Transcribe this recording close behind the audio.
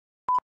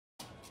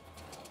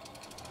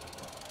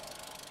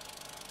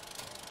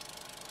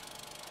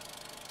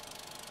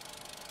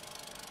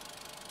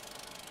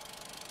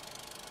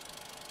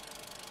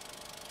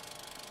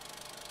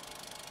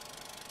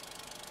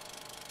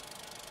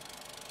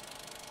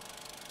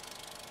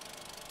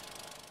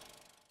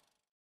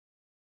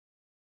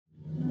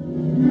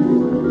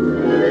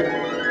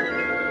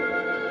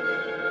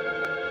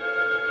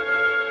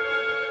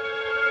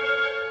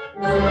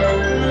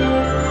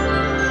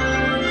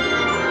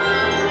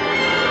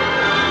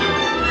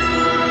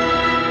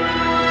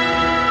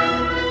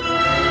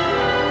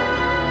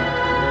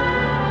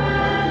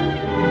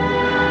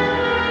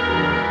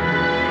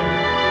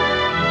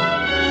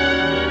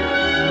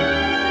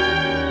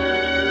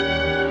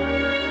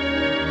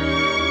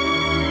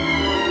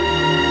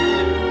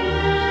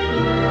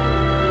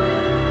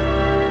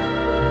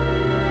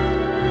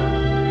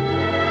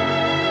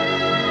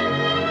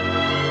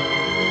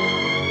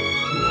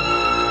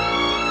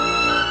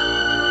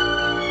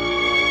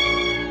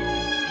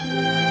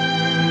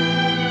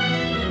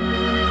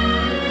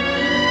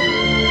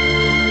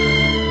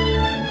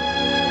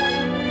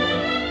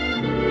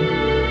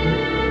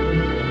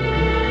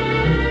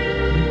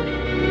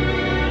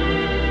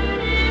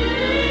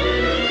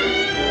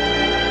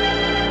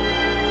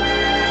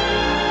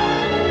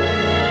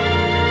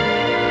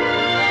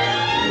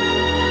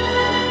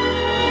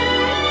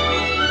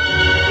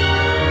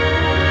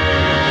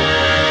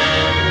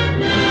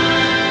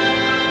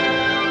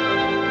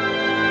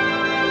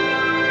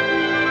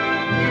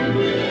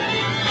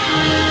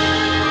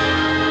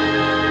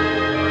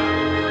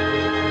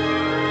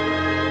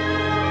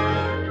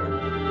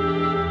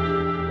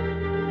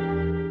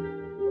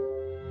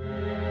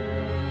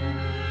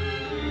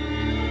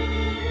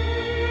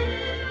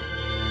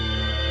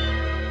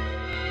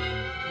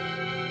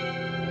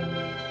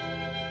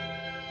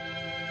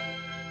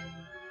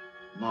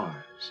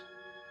Mars.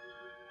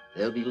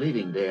 They'll be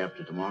leaving day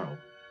after tomorrow.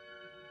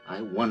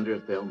 I wonder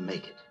if they'll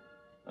make it.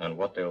 And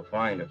what they'll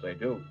find if they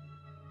do.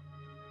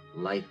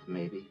 Life,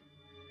 maybe.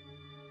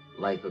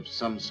 Life of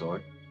some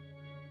sort.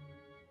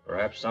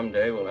 Perhaps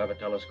someday we'll have a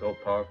telescope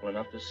powerful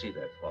enough to see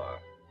that far.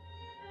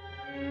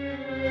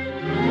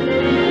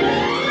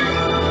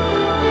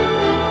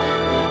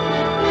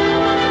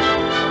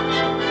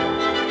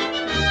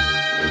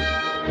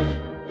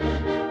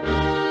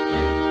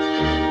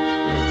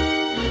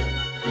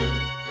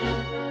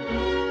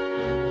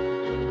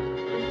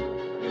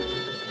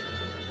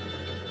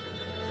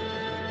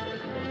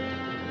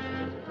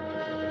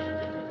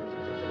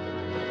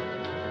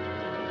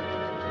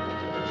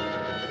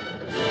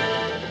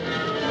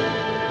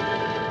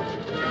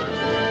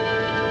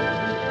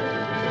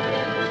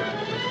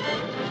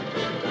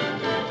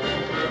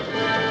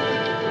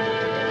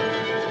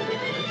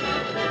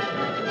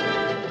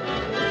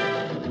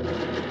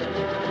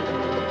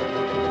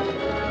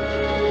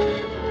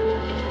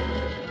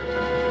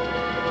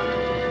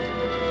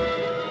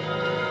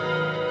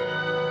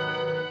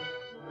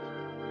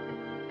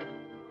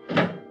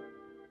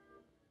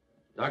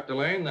 Dr.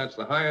 Lane, that's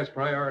the highest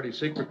priority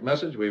secret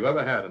message we've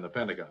ever had in the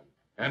Pentagon.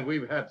 And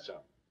we've had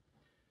some.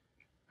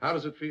 How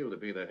does it feel to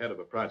be the head of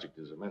a project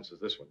as immense as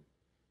this one?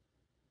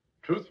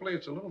 Truthfully,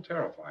 it's a little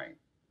terrifying.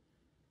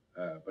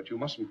 But you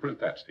mustn't print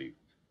that, Steve.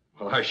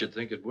 Well, I should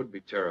think it would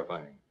be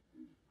terrifying.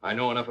 I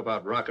know enough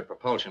about rocket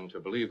propulsion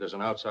to believe there's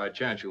an outside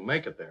chance you'll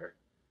make it there.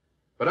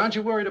 But aren't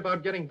you worried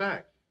about getting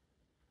back?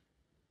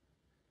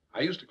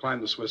 I used to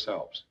climb the Swiss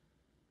Alps.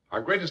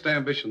 Our greatest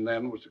ambition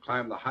then was to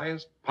climb the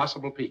highest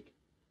possible peak.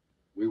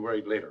 We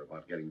worried later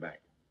about getting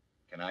back.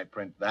 Can I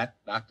print that,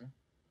 Doctor?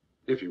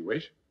 If you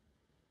wish.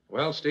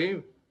 Well,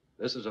 Steve,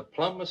 this is a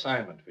plum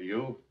assignment for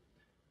you.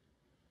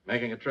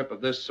 Making a trip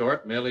of this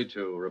sort merely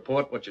to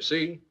report what you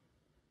see.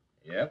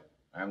 Yep.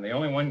 I'm the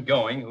only one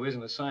going who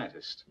isn't a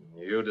scientist.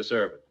 You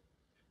deserve it.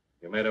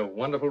 You made a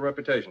wonderful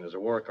reputation as a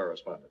war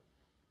correspondent.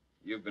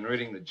 You've been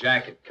reading the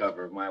jacket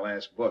cover of my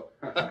last book.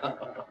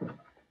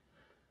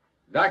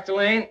 Dr.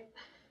 Lane,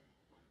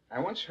 I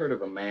once heard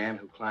of a man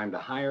who climbed a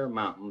higher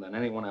mountain than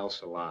anyone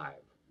else alive.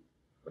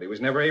 But he was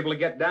never able to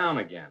get down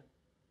again.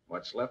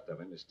 What's left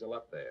of him is still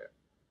up there.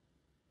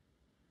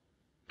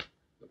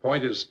 The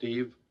point is,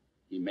 Steve,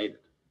 he made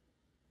it.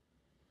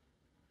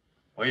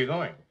 Where are you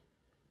going?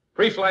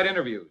 Pre-flight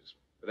interviews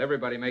with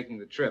everybody making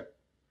the trip.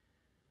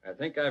 I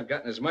think I've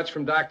gotten as much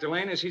from Dr.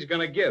 Lane as he's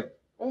going to give.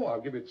 Oh, I'll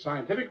give you the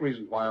scientific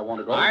reasons why I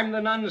want to go. I'm the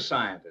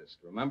non-scientist.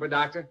 Remember,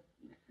 Doctor?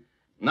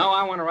 No,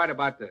 I want to write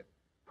about the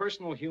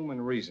personal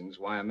human reasons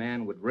why a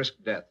man would risk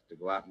death to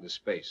go out into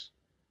space.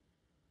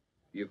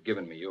 You've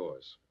given me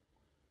yours.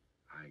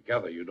 I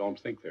gather you don't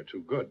think they're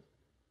too good.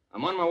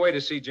 I'm on my way to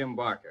see Jim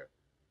Barker.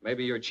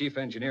 Maybe your chief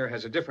engineer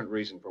has a different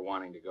reason for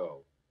wanting to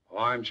go. Oh,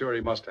 I'm sure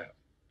he must have.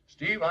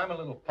 Steve, I'm a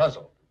little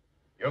puzzled.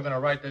 You're going to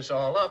write this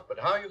all up, but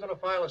how are you going to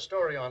file a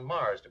story on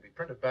Mars to be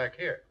printed back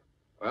here?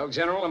 Well,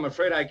 General, I'm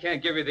afraid I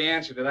can't give you the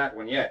answer to that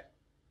one yet.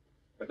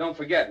 But don't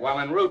forget, while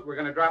en route, we're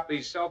going to drop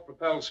these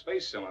self-propelled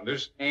space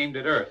cylinders aimed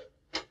at Earth.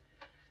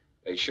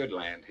 They should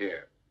land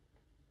here.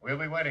 We'll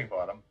be waiting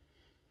for them.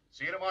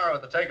 See you tomorrow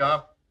at the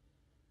takeoff.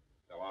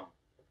 So long.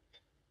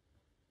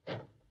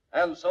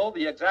 And so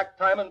the exact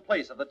time and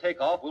place of the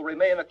takeoff will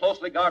remain a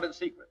closely guarded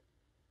secret.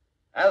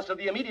 As to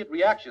the immediate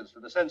reactions to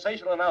the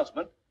sensational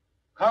announcement,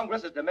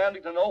 Congress is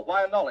demanding to know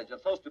why knowledge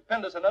of so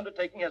stupendous an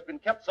undertaking has been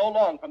kept so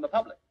long from the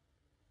public.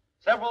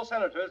 Several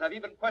senators have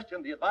even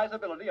questioned the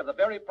advisability of the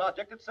very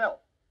project itself.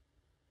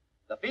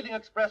 The feeling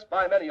expressed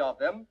by many of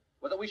them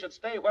was that we should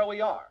stay where we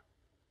are.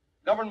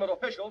 Government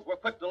officials were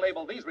quick to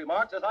label these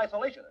remarks as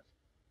isolationists.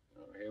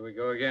 Oh, here we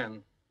go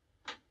again.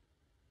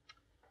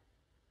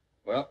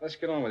 Well, let's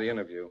get on with the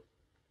interview.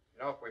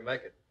 You know, if we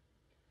make it,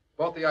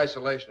 both the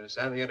isolationists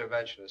and the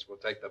interventionists will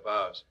take the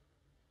bows.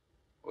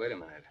 Wait a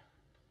minute.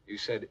 You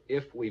said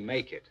if we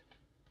make it.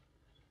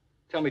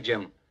 Tell me,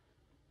 Jim,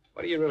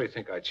 what do you really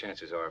think our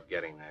chances are of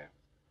getting there?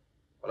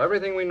 Well,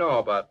 everything we know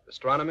about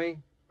astronomy,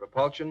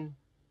 propulsion,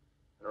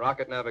 and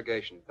rocket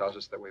navigation tells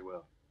us that we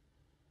will.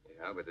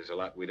 Yeah, but there's a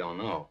lot we don't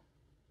know.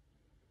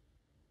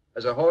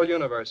 There's a whole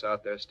universe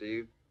out there,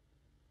 Steve.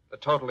 The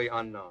totally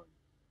unknown.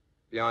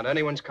 Beyond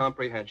anyone's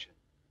comprehension.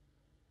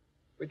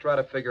 We try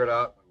to figure it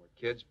out when we're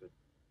kids, but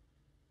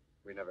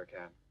we never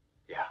can.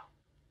 Yeah.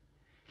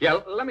 Yeah,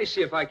 let me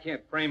see if I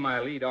can't frame my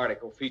lead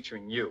article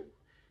featuring you.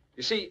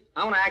 You see,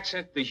 I want to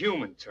accent the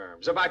human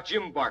terms about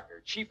Jim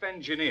Barker, chief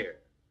engineer,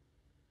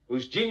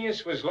 whose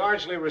genius was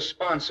largely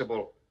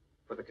responsible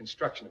for the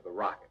construction of the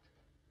rocket.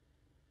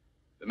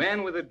 The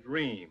man with a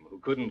dream who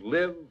couldn't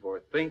live or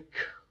think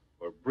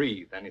or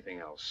breathe anything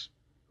else,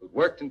 who'd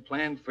worked and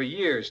planned for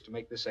years to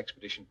make this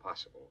expedition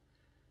possible.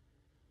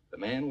 The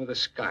man with a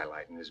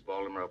skylight in his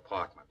Baltimore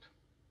apartment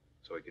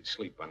so he could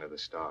sleep under the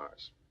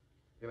stars.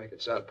 You make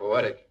it sound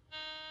poetic.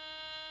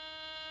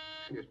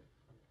 Excuse me.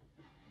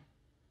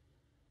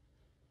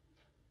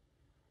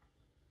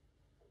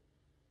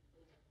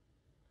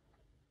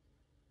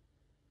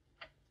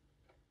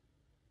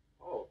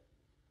 Oh,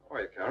 how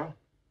are you, Carol?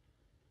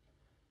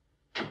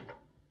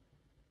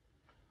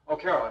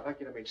 Carol, I'd like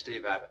you to meet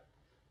Steve Abbott.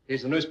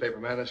 He's the newspaper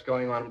man that's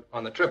going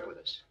on the trip with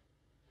us.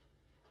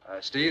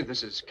 Steve,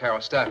 this is Carol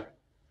Stafford.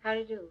 How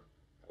do you do?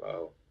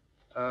 Hello.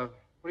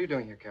 What are you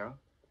doing here, Carol?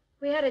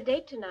 We had a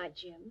date tonight,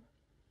 Jim.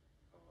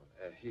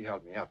 He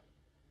held me up.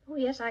 Oh,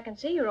 yes, I can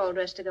see you're all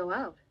dressed to go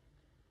out.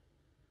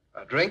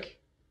 A drink?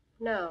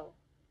 No.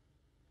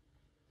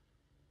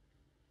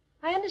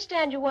 I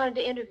understand you wanted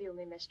to interview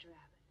me, Mr.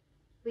 Abbott.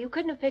 Well, you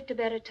couldn't have picked a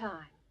better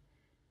time.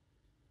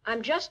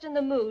 I'm just in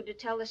the mood to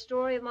tell the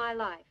story of my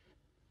life.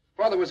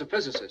 Father was a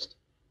physicist.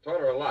 Taught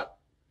her a lot.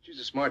 She's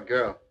a smart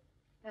girl.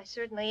 I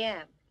certainly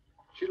am.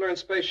 She learned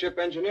spaceship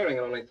engineering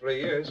in only 3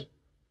 years.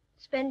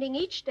 Spending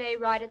each day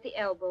right at the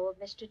elbow of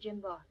Mr. Jim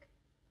Barker.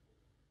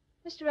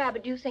 Mr.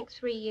 Abbott, do you think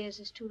 3 years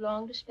is too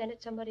long to spend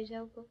at somebody's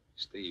elbow?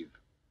 Steve.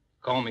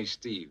 Call me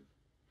Steve.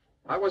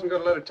 I wasn't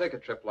going to let her take a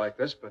trip like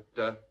this, but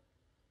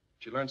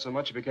she learned so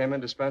much she became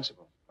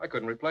indispensable. I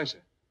couldn't replace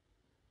her.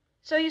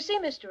 So you see,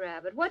 Mr.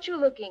 Abbott, what you're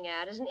looking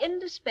at is an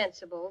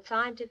indispensable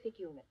scientific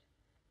unit.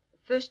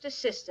 The first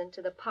assistant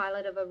to the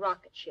pilot of a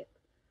rocket ship.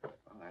 Well,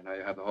 I know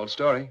you have the whole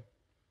story.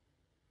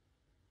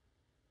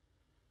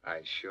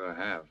 I sure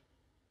have.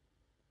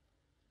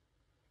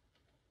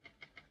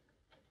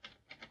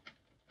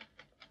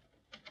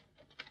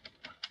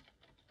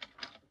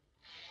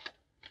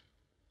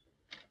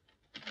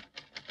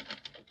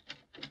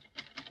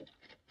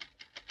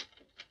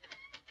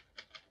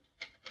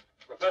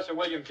 Professor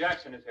William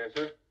Jackson is here,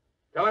 sir.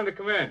 Tell him to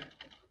come in.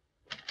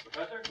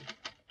 Professor?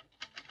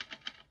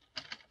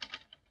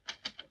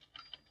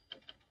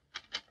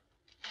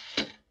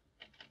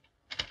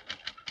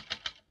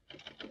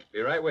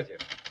 Be right with you.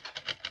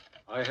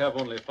 I have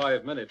only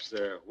 5 minutes.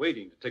 They're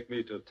waiting to take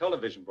me to a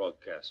television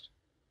broadcast.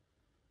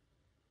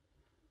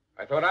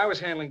 I thought I was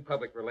handling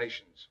public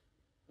relations.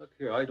 Look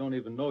here, I don't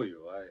even know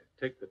you. I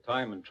take the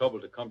time and trouble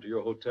to come to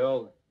your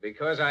hotel.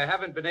 Because I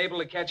haven't been able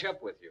to catch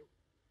up with you.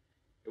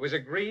 It was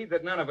agreed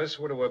that none of us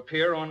were to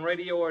appear on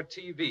radio or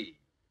TV.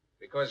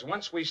 Because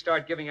once we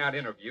start giving out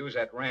interviews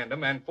at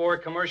random and for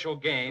commercial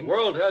gain... The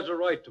world has a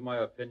right to my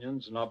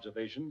opinions and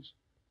observations.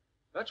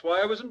 That's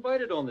why I was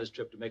invited on this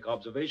trip, to make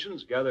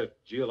observations, gather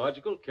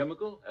geological,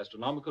 chemical,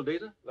 astronomical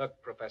data.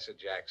 Look, Professor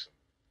Jackson,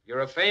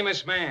 you're a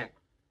famous man,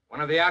 one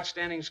of the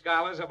outstanding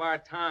scholars of our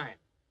time.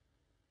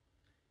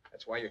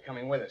 That's why you're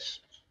coming with us.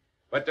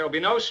 But there'll be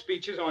no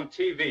speeches on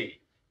TV.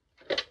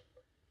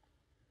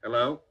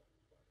 Hello?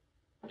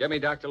 Get me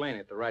Dr. Lane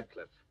at the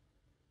Radcliffe.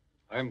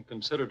 I'm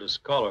considered a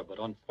scholar, but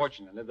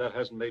unfortunately, that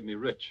hasn't made me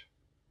rich.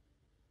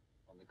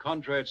 On the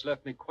contrary, it's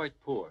left me quite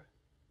poor.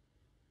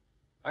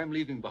 I'm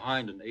leaving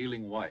behind an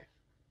ailing wife,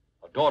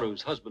 a daughter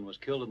whose husband was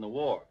killed in the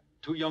war,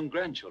 2 young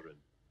grandchildren.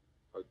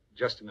 Oh,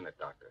 just a minute,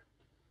 Doctor.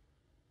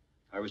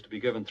 I was to be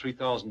given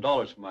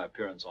 $3,000 for my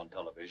appearance on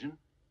television.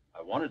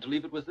 I wanted to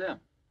leave it with them.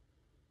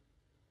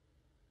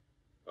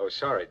 Oh,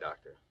 sorry,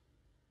 Doctor.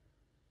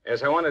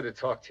 Yes, I wanted to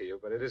talk to you,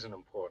 but it isn't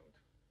important.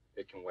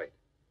 It can wait.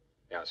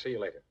 Yeah, I'll see you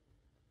later.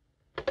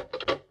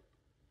 If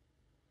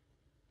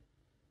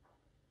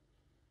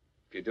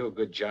you do a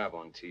good job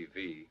on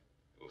TV,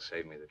 it'll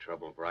save me the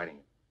trouble of writing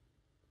it.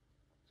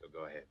 So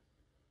go ahead.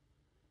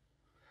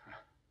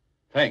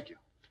 Thank you.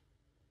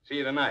 See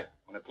you tonight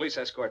when the police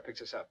escort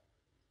picks us up.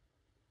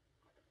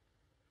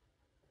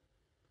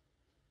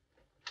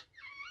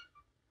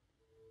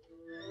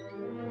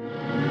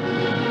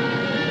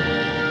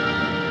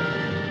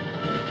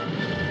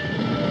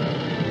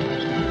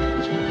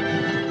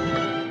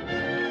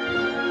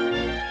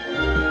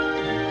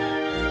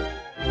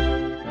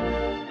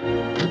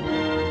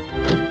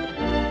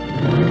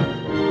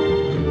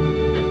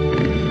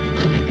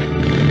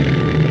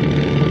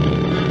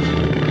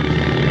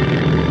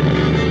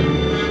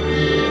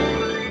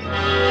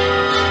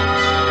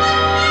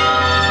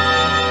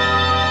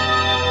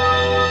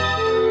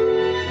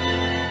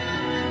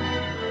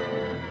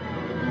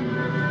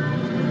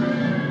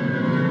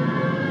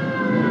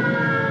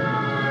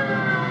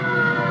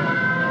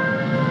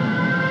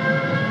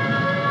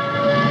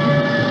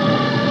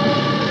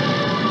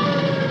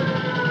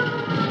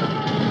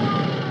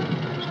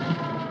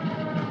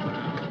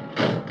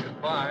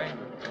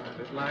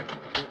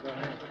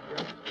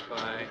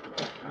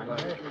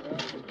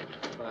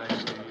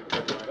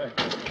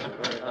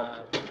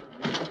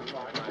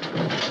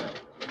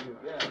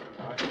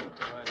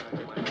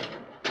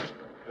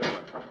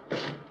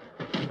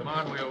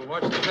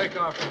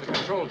 From the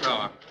control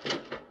tower.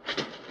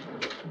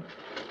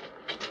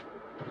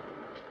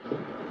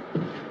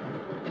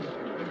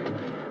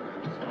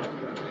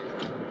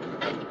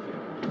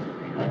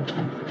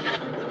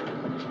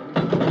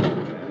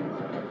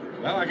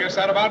 Well, I guess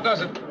that about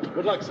does it.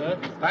 Good luck, sir.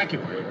 Thank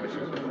you.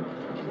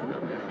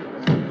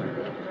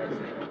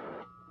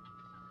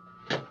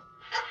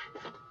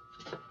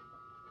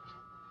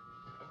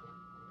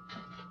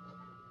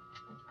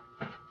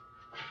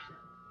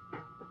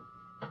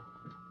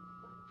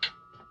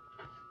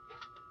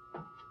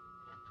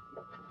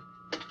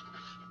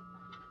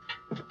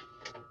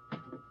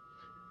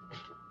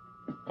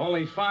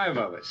 Only 5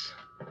 of us.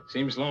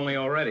 Seems lonely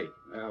already.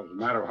 Well, it was a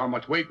matter of how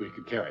much weight we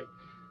could carry.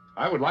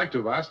 I would like to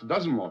have asked a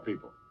dozen more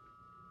people.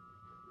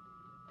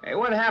 Hey,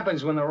 what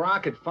happens when the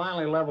rocket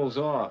finally levels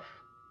off?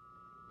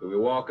 Do we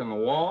walk in the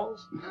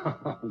walls?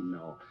 Oh,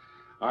 no.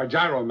 Our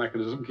gyro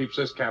mechanism keeps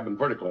this cabin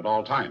vertical at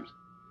all times.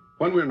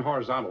 When we're in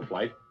horizontal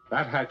flight,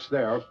 that hatch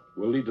there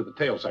will lead to the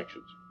tail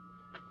sections.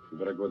 You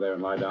better go there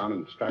and lie down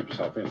and strap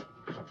yourself in.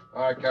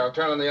 All right, Carol,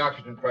 turn on the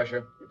oxygen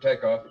pressure for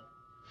takeoff.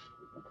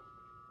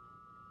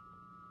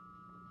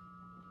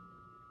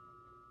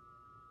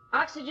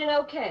 Oxygen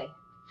okay.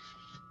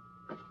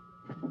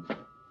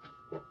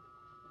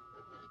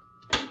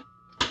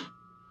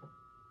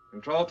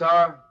 Control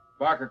tower,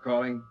 Barker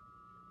calling.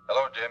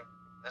 Hello, Jim.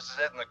 This is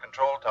Ed in the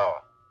control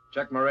tower.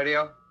 Check my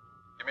radio.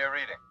 Give me a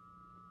reading.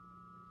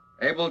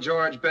 Able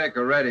George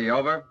Baker, ready,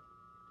 over.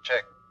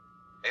 Check.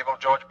 Able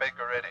George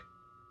Baker ready.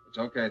 It's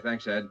okay,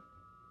 thanks, Ed.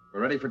 We're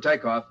ready for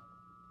takeoff.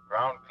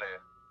 Ground clear.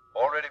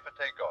 All ready for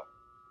takeoff.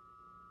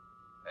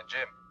 And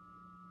Jim,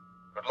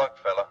 good luck,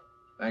 fella.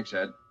 Thanks,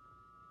 Ed.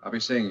 I'll be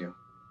seeing you.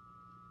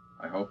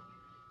 I hope.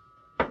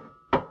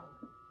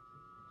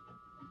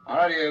 All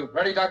right, you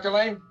ready, Dr.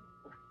 Lane?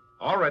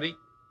 All ready.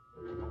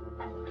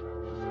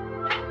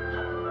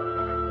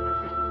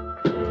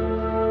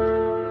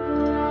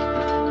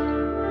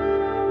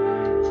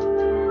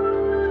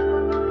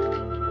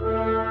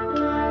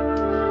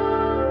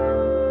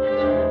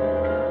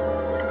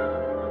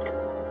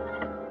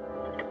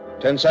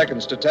 Ten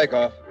seconds to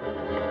takeoff.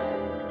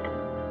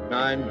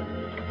 9,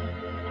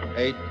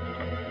 8,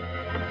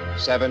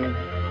 7,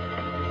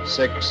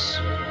 6,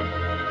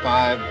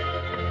 5,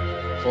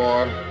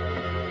 4,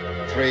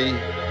 3,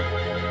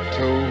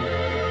 2,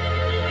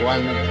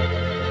 1.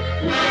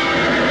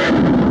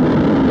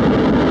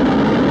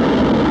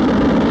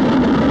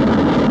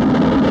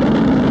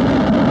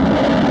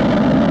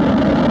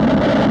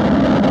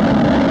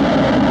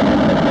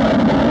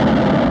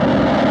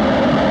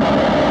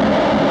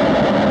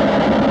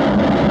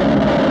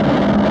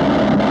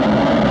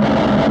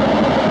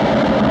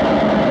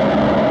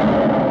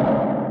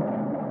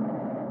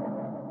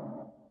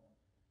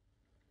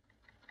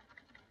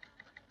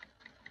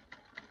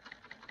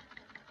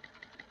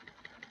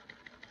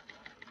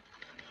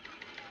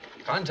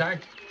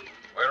 Contact.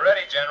 We're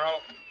ready,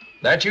 General.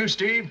 That you,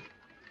 Steve?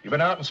 You've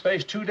been out in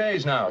space 2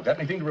 days now. Got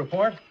anything to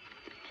report?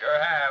 Sure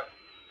have.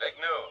 Big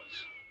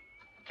news.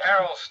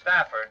 Carol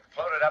Stafford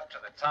floated up to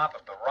the top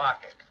of the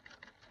rocket.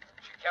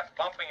 She kept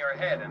bumping her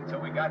head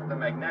until we got the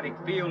magnetic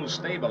field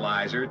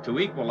stabilizer to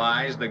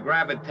equalize the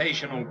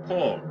gravitational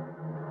pull.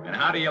 And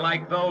how do you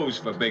like those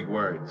for big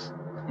words?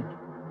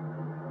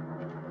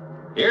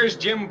 Here's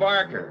Jim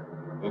Barker.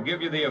 We'll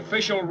give you the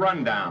official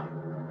rundown.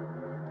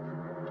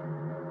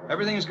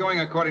 Everything is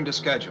going according to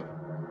schedule.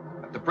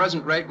 At the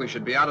present rate, we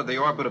should be out of the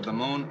orbit of the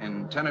moon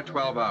in 10 or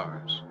 12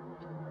 hours.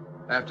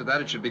 After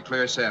that, it should be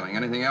clear sailing.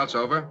 Anything else,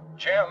 over?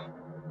 Jim,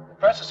 the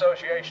Press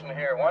Association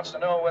here wants to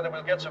know whether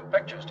we'll get some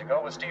pictures to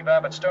go with Steve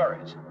Abbott's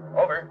stories.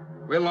 Over.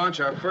 We'll launch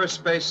our first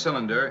space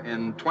cylinder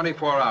in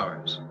 24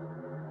 hours.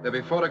 There'll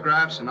be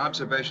photographs and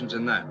observations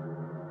in that.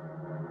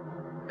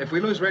 If we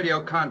lose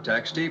radio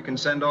contact, Steve can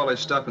send all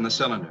his stuff in the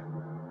cylinder.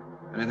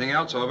 Anything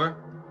else, over?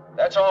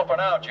 That's all for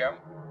now, Jim.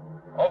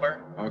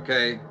 Over.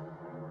 Okay.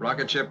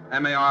 Rocket ship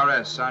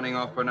MARS signing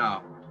off for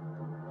now.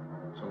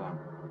 So long.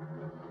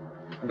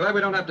 I'm glad we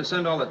don't have to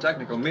send all the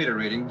technical meter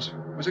readings.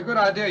 It was a good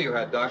idea you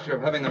had, Doctor,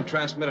 of having them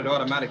transmitted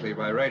automatically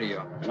by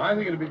radio. And I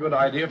think it'd be a good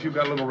idea if you've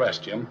got a little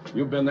rest, Jim.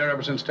 You've been there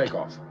ever since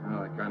takeoff.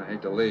 Well, I kind of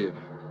hate to leave.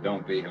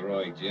 Don't be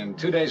heroic, Jim.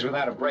 2 days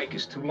without a break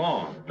is too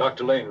long.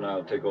 Dr. Lane and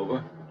I'll take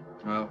over.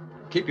 Well,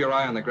 keep your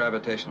eye on the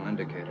gravitational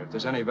indicator. If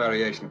there's any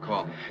variation,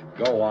 call me.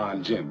 Go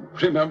on, Jim.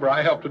 Remember,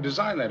 I helped to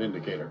design that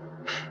indicator.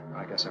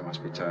 I guess I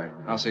must be tired.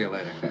 I'll see you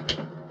later.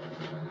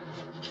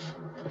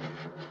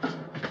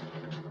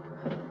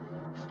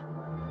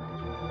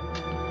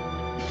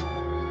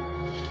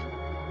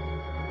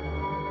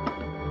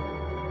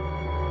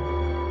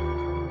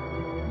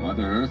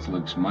 Mother Earth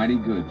looks mighty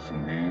good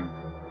from here.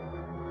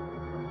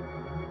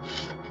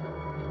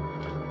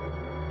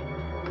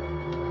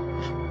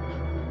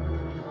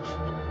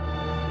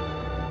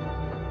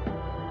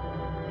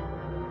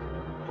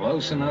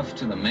 Close enough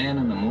to the man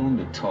in the moon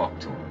to talk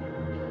to him.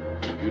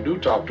 If you do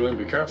talk to him,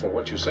 be careful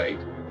what you say.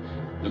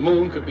 The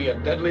moon could be a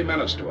deadly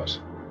menace to us.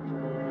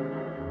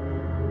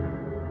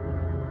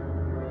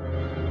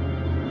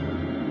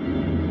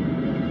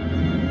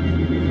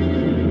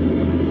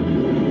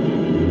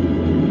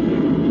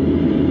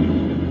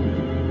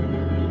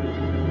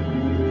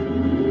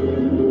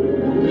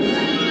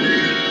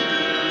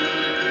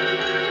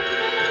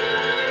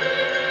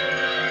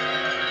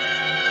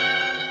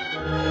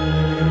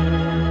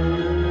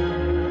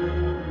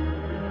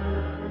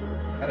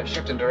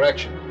 Shift in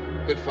direction.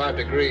 Good 5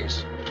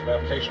 degrees.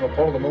 Gravitational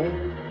pull of the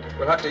moon?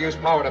 We'll have to use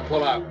power to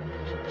pull out.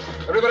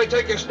 Everybody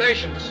take your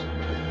stations.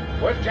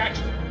 Where's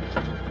Jackson?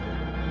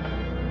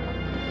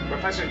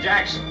 Professor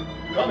Jackson.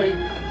 Coming.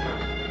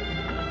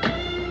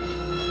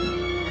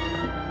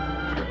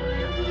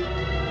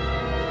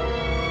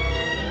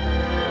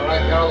 All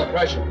right, Carol, the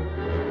pressure.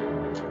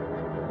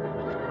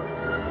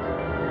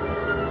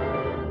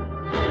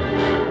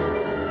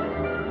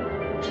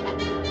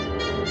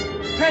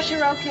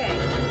 pressure okay?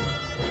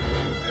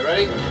 You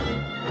ready?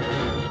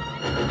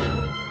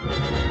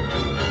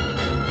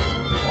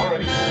 All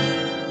ready.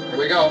 Here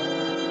we go.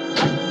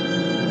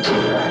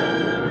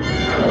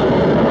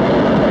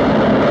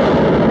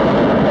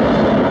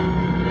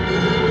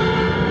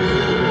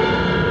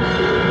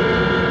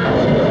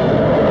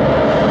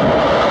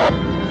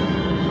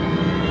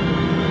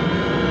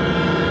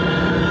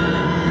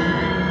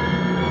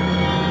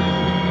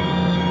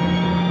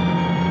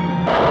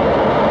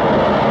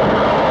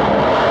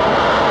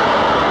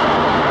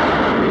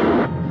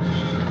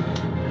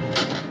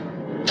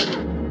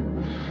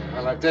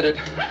 Did it.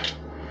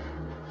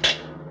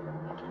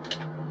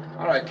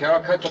 All right,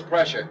 Carol, cut the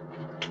pressure.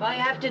 All you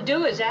have to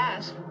do is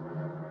ask.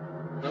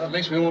 Well, at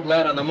least we won't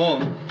land on the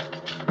moon.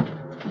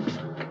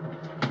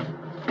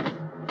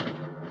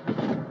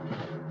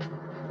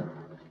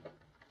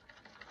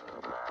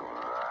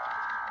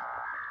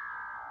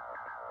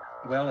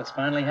 Well, it's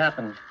finally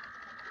happened.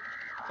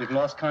 We've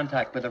lost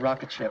contact with the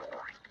rocket ship.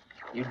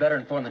 You'd better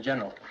inform the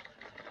general.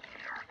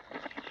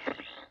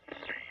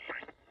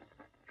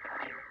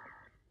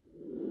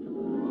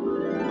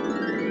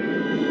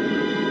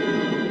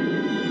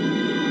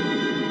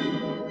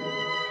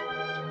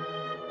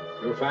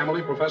 Your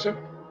family, Professor?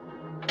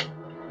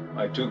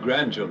 My 2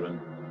 grandchildren.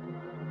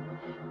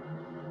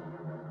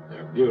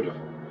 They're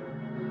beautiful.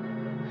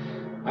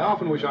 I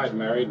often wish I'd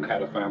married and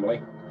had a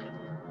family.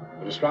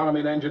 But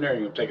astronomy and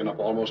engineering have taken up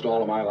almost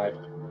all of my life.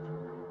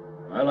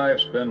 My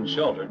life's been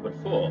sheltered but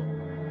full.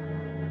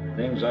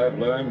 Things I've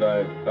learned,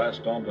 I've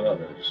passed on to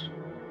others.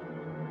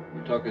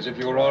 You talk as if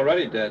you were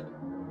already dead.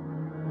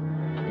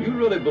 You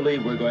really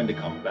believe we're going to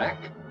come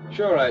back?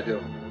 Sure I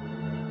do.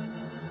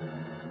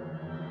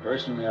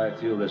 Personally, I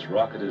feel this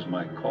rocket is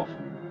my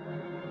coffin.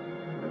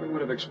 Never would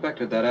have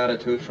expected that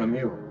attitude from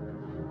you.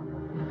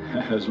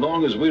 As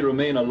long as we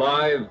remain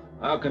alive,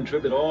 I'll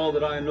contribute all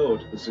that I know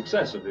to the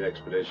success of the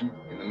expedition.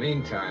 In the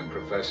meantime,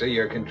 Professor,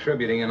 you're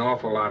contributing an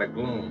awful lot of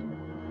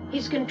gloom.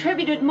 He's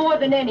contributed more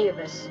than any of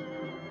us.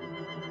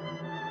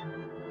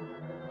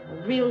 A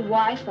real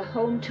wife, a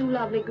home, 2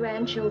 lovely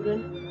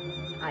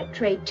grandchildren. I'd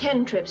trade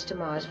 10 trips to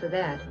Mars for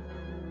that.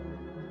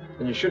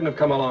 Then you shouldn't have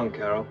come along,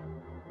 Carol.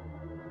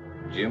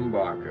 Jim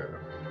Barker,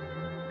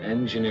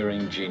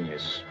 engineering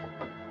genius.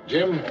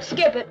 Jim?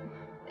 Skip it.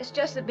 It's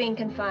just that being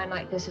confined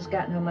like this has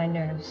gotten on my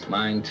nerves.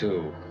 Mine,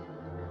 too.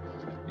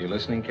 You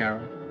listening,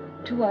 Carol?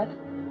 To what?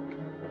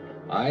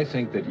 I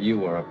think that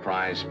you are a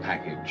prize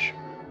package.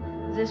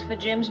 Is this for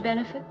Jim's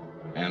benefit?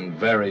 And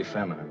very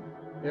feminine.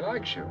 He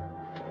likes you.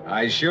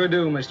 I sure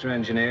do, Mr.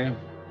 Engineer.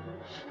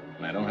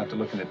 And I don't have to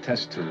look in a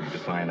test tube to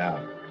find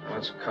out.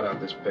 Let's cut out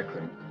this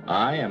bickering.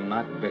 I am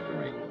not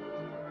bickering.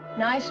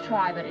 Nice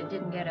try, but it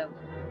didn't get over.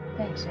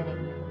 Thanks, Eddie.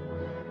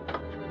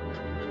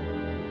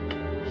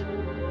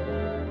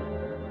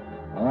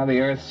 Oh, the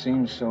Earth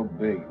seems so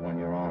big when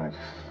you're on it.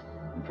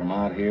 And from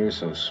out here,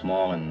 so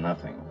small and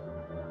nothing.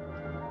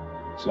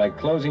 It's like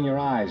closing your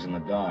eyes in the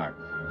dark.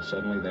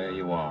 Suddenly there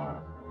you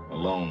are,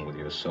 alone with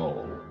your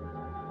soul.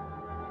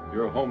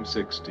 You're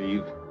homesick,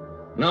 Steve.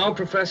 No,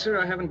 Professor,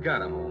 I haven't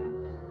got a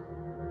home.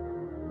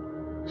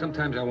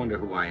 Sometimes I wonder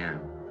who I am.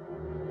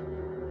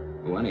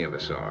 Who any of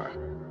us are.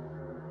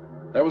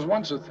 There was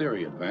once a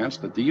theory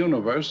advanced that the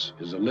universe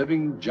is a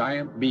living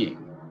giant being,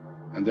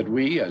 and that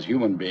we, as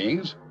human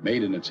beings,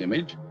 made in its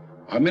image,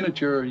 are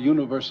miniature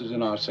universes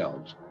in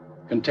ourselves,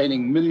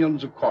 containing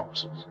millions of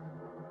corpuscles.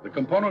 The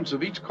components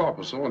of each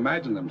corpuscle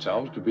imagine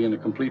themselves to be in a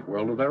complete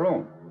world of their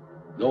own,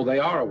 though they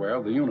are aware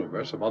of the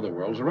universe of other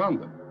worlds around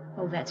them.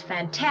 Oh, that's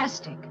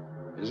fantastic.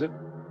 Is it?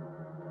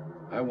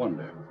 I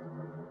wonder.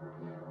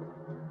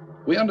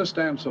 We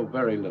understand so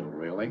very little,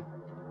 really.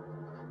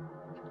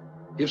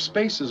 If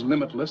space is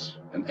limitless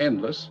and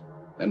endless,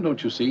 then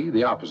don't you see,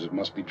 the opposite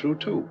must be true,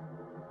 too.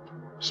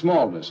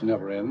 Smallness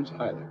never ends,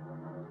 either,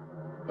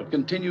 but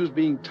continues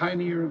being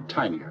tinier and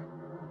tinier,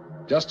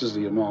 just as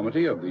the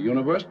enormity of the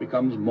universe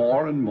becomes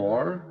more and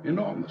more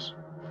enormous.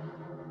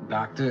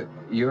 Doctor,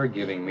 you're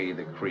giving me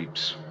the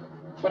creeps.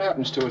 What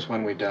happens to us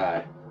when we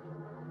die?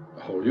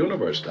 The whole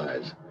universe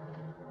dies,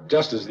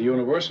 just as the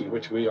universe in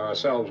which we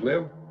ourselves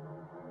live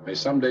may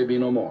someday be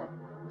no more.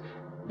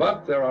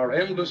 But there are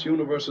endless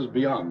universes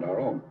beyond our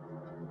own.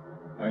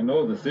 I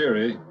know the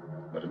theory,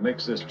 but it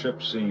makes this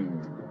trip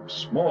seem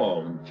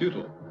small and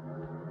futile.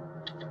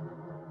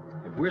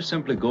 If we're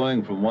simply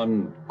going from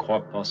one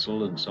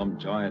corpuscle in some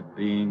giant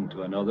being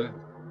to another,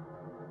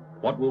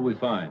 what will we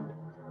find?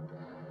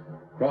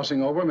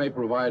 Crossing over may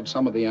provide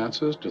some of the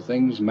answers to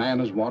things man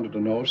has wanted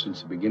to know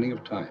since the beginning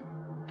of time.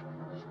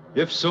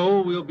 If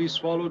so, we'll be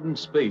swallowed in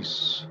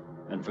space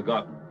and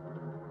forgotten.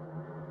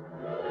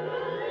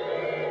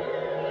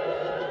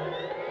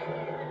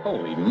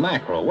 Holy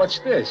mackerel, what's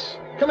this?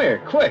 Come here,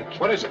 quick.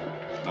 What is it?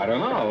 I don't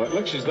know. It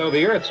looks as though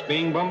the Earth's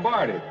being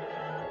bombarded.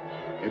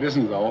 It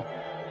isn't, though.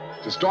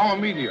 It's a storm of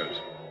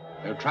meteors.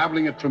 They're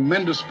traveling at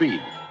tremendous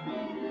speed.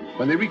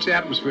 When they reach the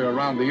atmosphere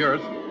around the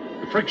Earth,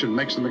 the friction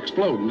makes them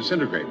explode and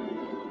disintegrate.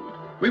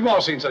 We've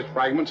all seen such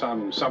fragments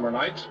on summer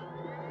nights.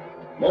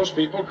 Most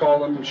people call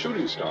them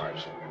shooting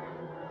stars.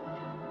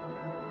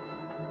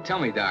 Tell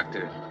me,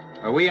 Doctor,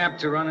 are we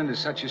apt to run into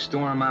such a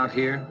storm out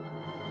here?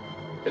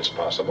 It's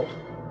possible.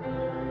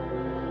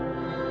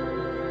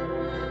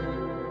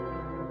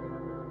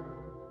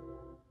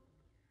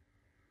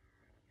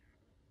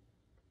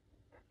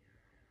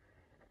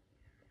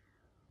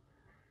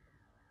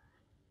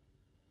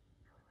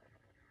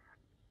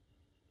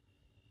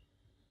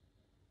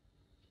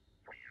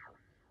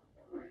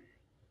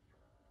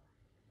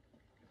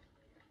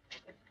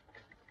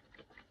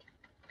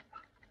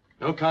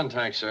 No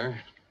contact, sir.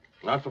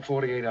 Not for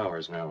 48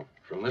 hours now.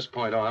 From this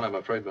point on, I'm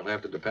afraid we'll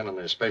have to depend on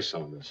their space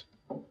cylinders.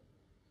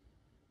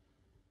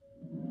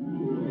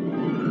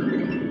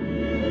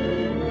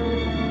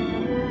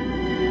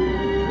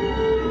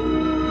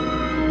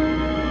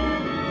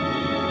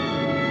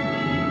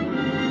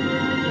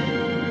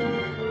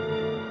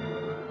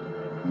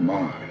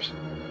 Mars.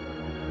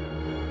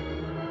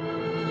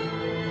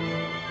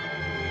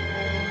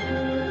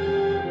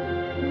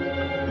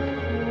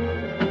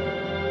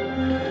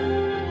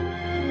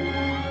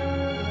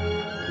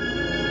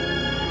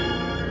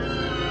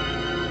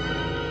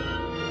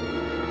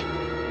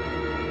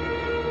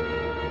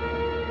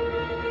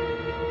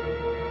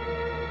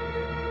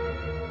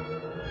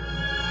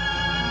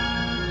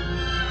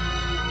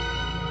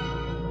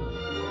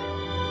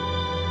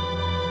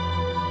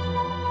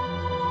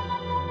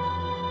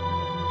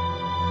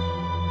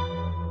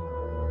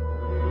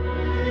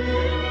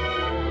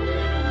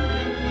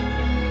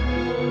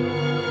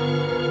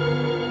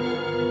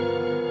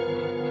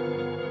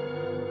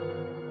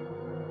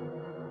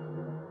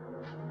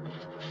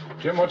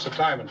 Jim, what's the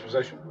time and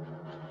position?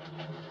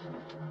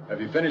 Have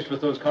you finished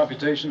with those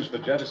computations for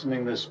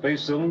jettisoning this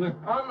space cylinder?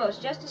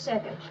 Almost. Just a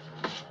second.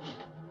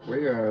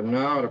 We are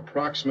now at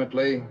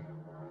approximately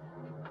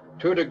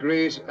 2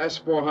 degrees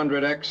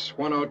S400X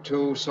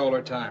 102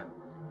 solar time.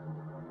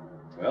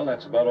 Well,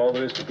 that's about all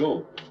there is to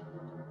go.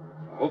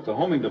 I hope the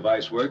homing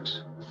device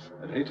works.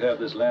 I'd hate to have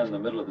this land in the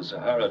middle of the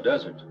Sahara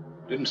Desert.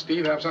 Didn't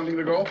Steve have something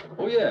to go?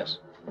 Oh, yes.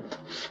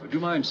 Would you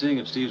mind seeing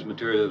if Steve's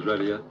material is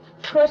ready yet?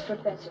 Of course,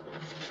 Professor.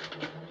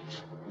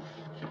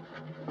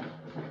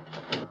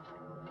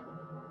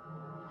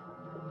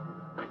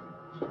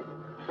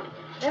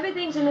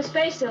 Everything's in the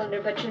space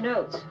cylinder but your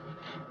notes.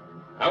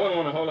 I wouldn't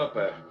want to hold up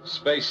a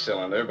space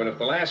cylinder, but if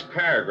the last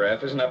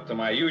paragraph isn't up to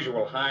my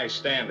usual high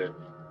standard,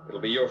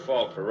 it'll be your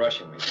fault for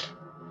rushing me.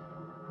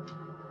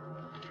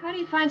 How do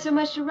you find so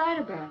much to write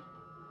about?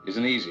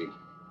 Isn't easy.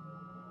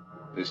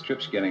 This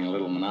trip's getting a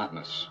little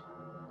monotonous.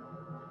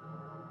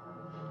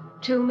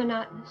 Too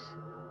monotonous?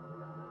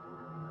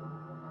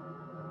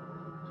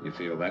 You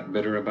feel that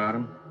bitter about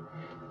him?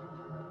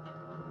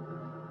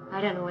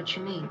 I don't know what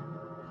you mean.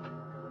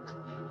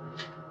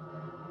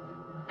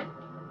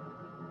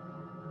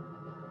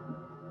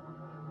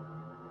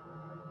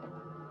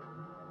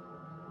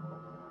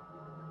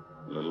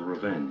 A little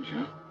revenge,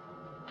 huh?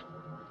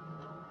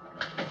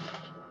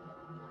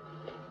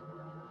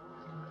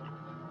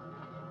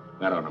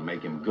 That ought to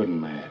make him good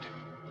and mad.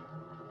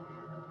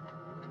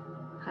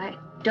 I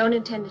don't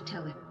intend to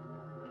tell him.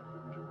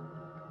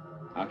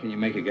 How can you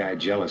make a guy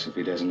jealous if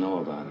he doesn't know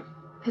about it?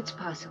 It's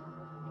possible.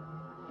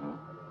 Well,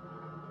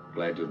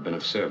 glad to have been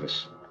of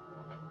service.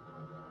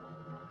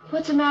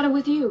 What's the matter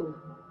with you?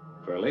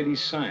 For a lady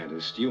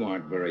scientist, you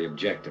aren't very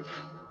objective.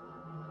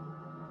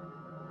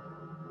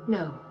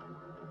 No.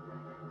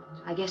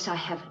 I guess I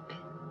haven't been.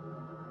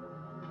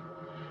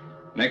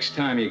 Next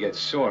time you get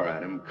sore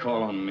at him,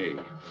 call on me.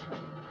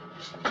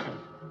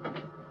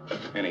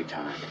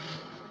 Anytime.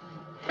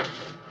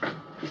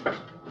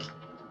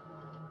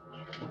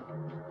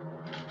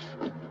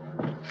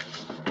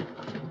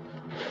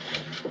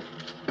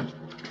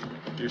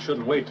 You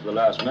shouldn't wait till the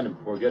last minute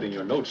before getting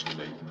your notes to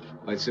me.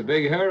 It's a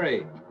big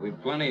hurry.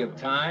 We've plenty of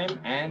time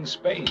and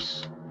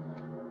space.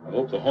 I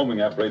hope the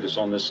homing apparatus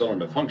on this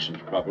cylinder functions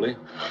properly.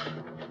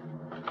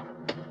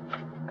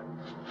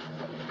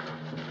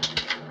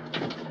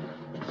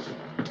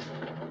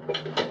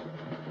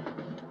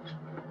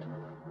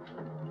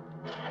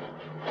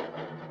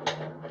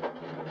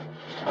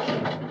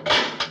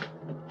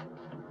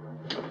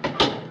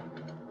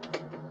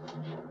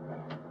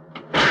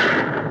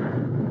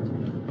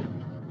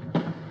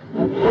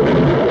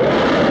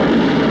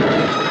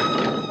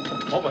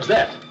 What was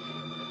that?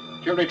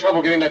 Did you have any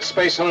trouble getting that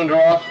space cylinder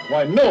off?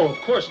 Why, no, of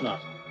course not.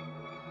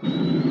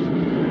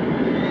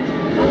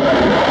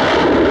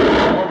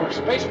 Former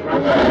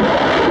spacecraft.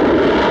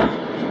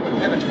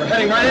 Heavens, we're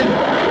heading right in.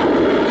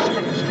 This is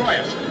going to destroy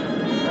us. We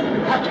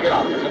have to get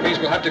off. That means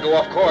we'll have to go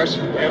off course.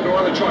 We have no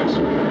other choice.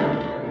 All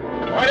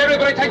right,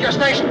 everybody, take your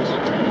stations.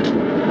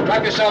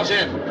 Strap yourselves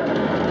in.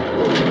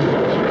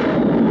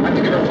 Have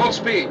to give her full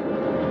speed.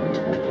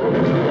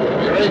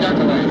 You ready,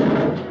 Dr. Lane?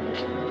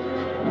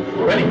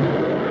 Ready.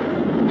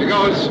 Here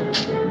goes.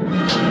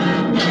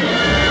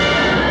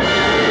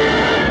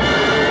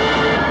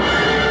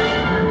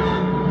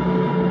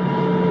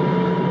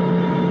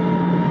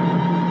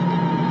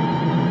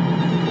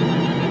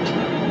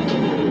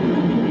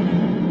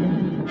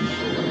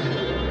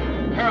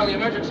 Carol, the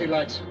emergency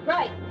lights.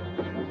 Right.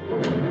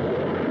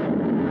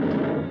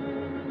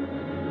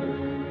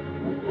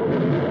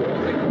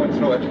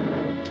 through it.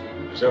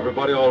 Is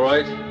everybody all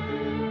right?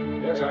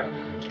 Yes, sir.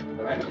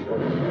 I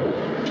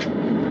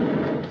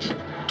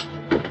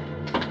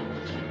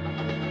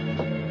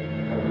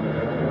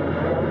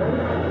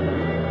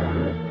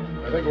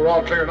think we're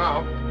all clear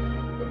now,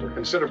 but we're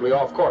considerably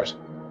off course.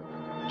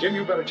 Jim,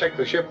 you better check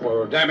the ship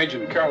for damage,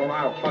 and Carol and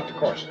I will plot the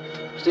course.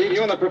 Steve,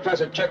 you and the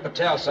professor check the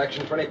tail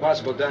section for any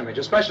possible damage,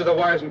 especially the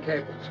wires and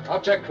cables.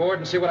 I'll check forward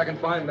and see what I can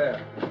find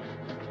there.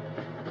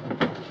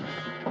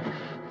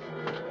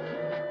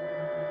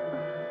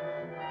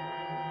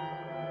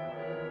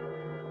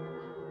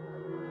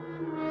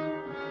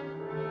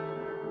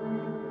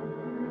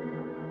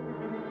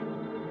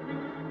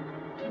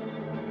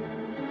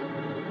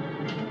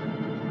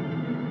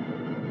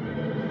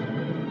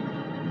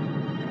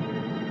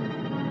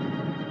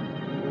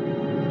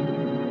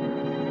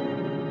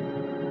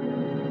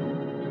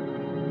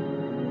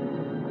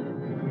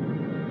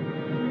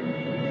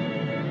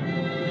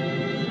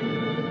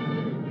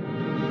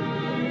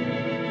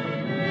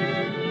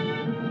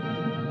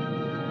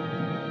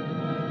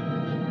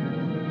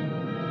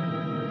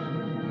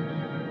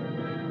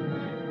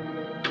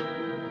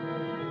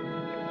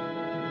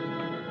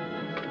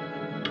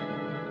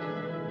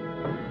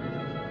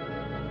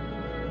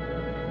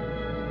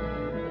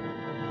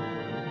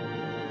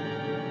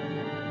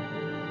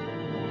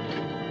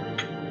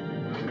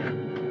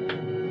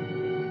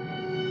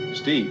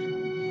 Steve,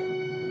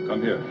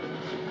 come here.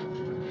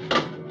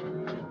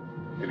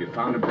 Have you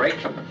found a break?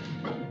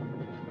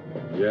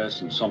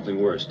 Yes, and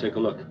something worse. Take a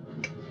look.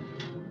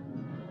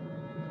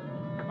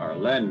 Our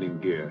landing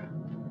gear.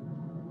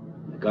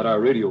 They got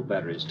our radio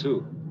batteries,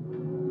 too.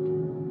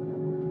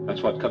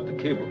 That's what cut the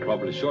cable,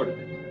 probably shorted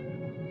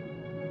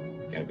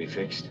it. Can it be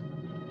fixed?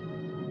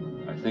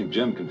 I think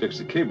Jim can fix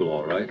the cable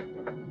all right,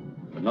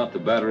 but not the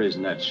batteries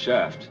in that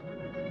shaft.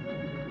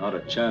 Not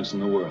a chance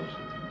in the world.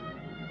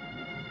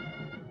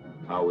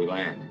 How we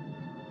land?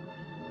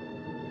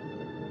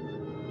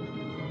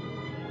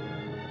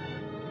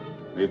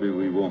 Maybe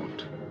we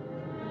won't.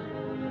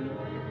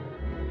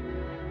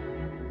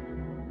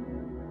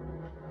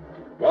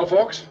 Well,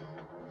 folks,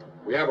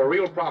 we have a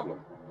real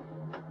problem.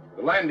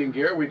 The landing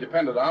gear we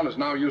depended on is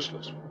now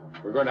useless.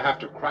 We're going to have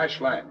to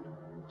crash land.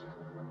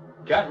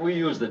 Can't we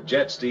use the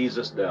jets to ease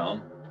us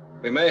down?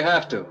 We may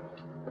have to,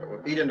 but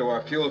we'll eat into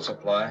our fuel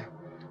supply.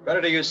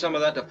 Better to use some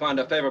of that to find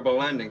a favorable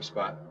landing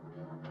spot.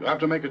 You'll have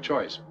to make a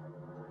choice.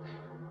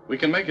 We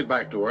can make it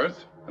back to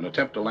Earth and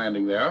attempt a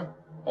landing there,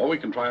 or we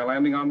can try a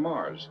landing on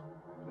Mars.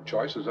 The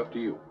choice is up to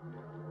you.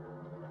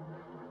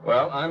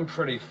 Well, I'm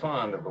pretty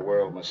fond of the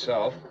world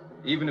myself,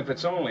 even if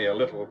it's only a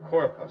little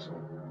corpuscle.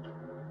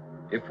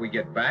 If we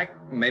get back,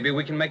 maybe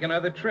we can make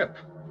another trip.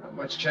 Not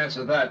much chance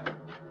of that.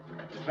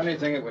 If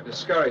anything, it would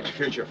discourage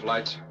future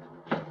flights.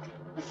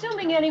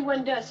 Assuming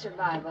anyone does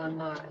survive on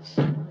Mars,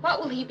 what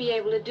will he be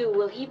able to do?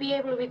 Will he be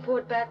able to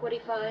report back what he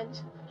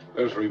finds?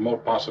 There's a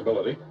remote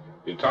possibility.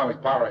 The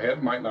atomic power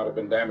head might not have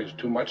been damaged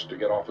too much to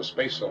get off a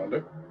space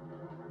cylinder.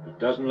 It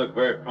doesn't look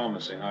very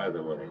promising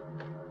either way.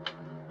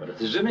 But if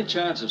there's any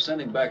chance of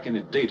sending back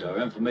any data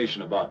or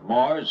information about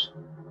Mars,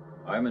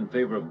 I'm in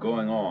favor of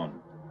going on.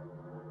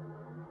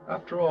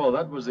 After all,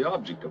 that was the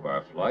object of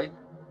our flight.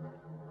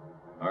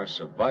 Our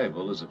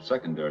survival is of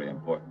secondary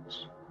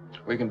importance.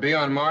 We can be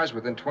on Mars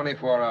within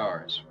 24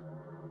 hours.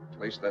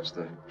 At least that's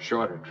the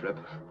shorter trip.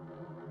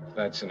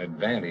 That's an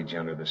advantage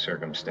under the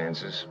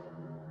circumstances.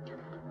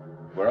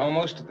 We're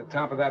almost at the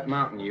top of that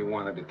mountain you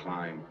wanted to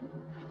climb.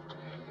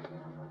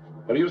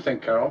 What do you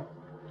think, Carol?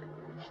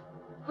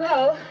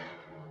 Well,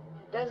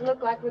 it doesn't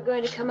look like we're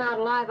going to come out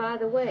alive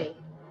either way.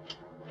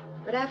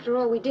 But after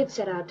all, we did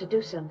set out to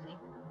do something.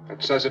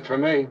 That says it for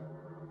me.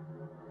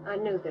 I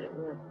knew that it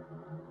would.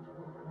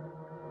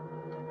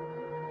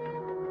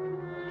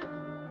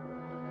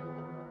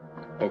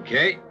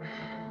 Okay,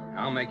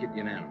 I'll make it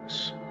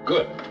unanimous.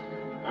 Good.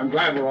 I'm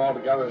glad we're all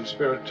together in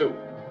spirit, too.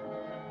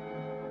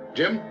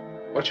 Jim,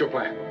 what's your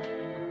plan?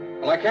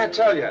 Well, I can't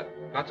tell yet.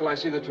 Not till I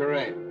see the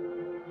terrain.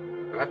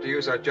 We'll have to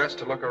use our jets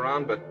to look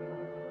around, but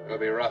it'll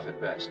be rough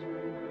at best.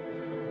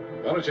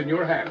 Well, it's in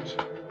your hands.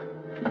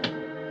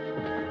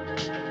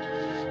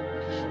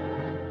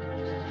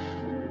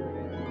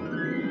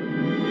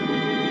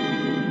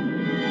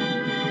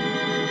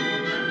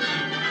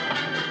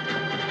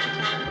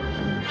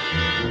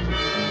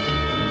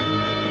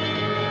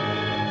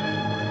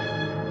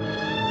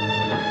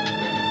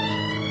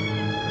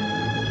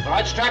 All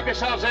right, strap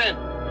yourselves in.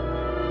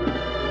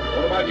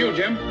 What about you,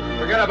 Jim?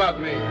 Forget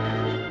about me.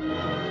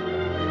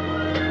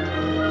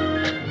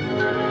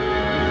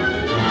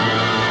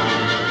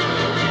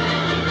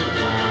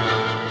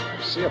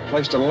 See a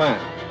place to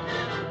land.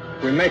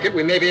 If we make it,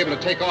 we may be able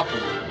to take off from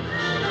it.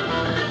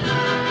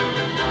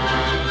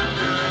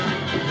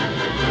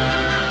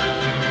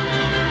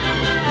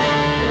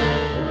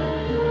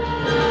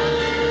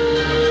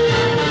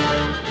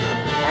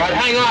 All right,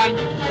 hang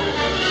on.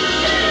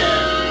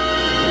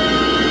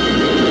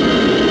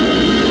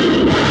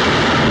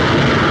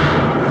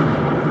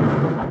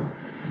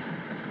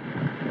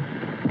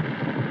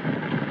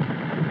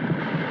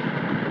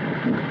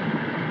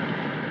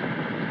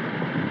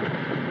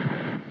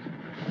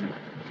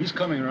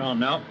 coming around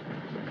now.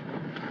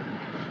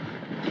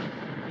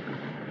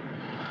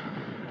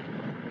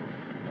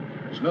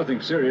 It's nothing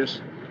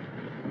serious.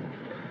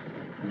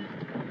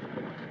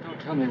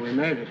 Don't tell me we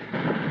made it.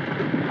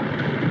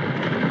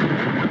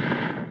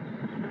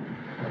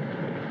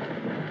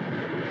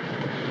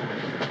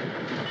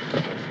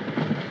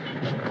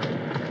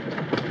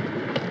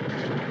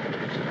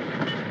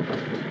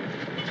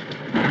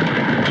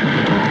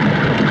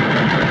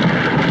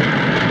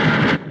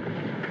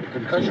 The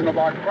concussion of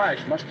our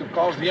crash must have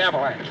caused the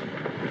avalanche.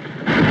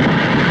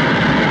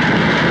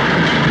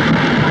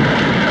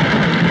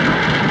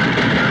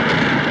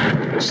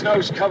 The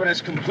snow's covered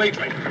us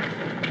completely.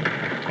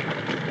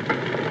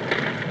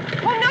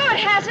 Oh, no, it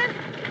hasn't.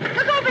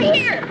 Look over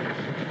here.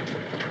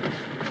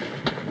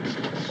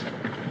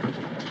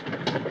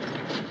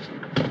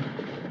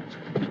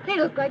 They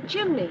look like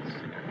chimneys.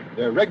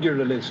 They're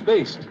regularly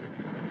spaced.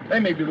 They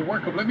may be the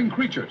work of living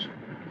creatures.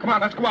 Come on,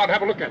 let's go out and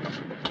have a look at them.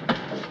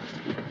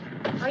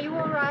 Are you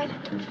all right?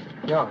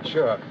 Yeah,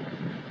 sure.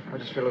 I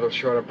just feel a little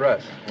short of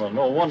breath. Well,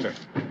 no wonder.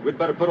 We'd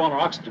better put on our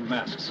oxygen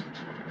masks.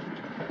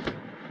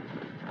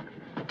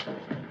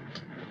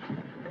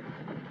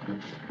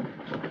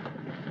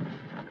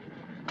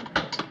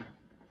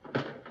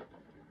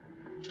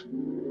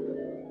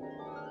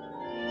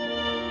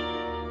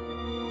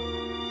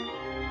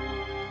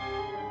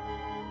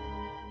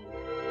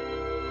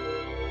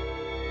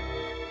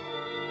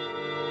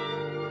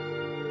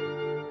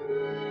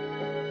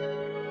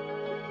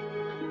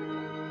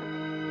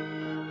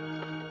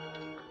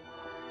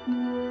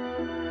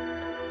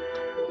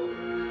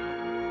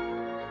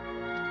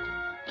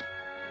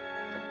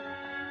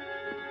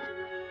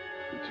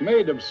 It's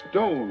made of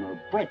stone or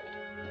brick.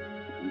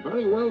 And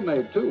very well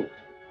made, too.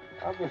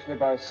 Obviously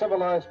by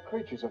civilized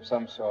creatures of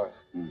some sort.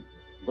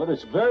 But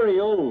it's very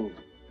old.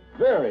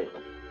 Very.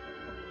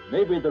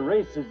 Maybe the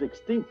race is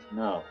extinct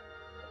now.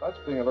 That's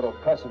being a little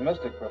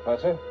pessimistic,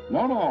 Professor.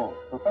 No.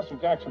 Professor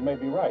Jackson may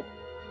be right.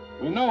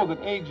 We know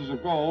that ages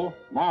ago,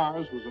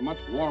 Mars was a much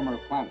warmer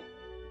planet.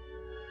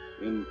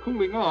 In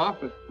cooling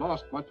off, it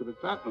lost much of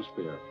its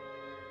atmosphere.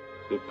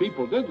 If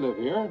people did live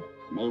here,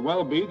 it may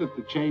well be that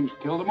the change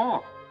killed them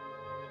off.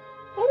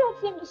 They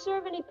don't seem to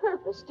serve any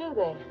purpose, do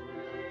they?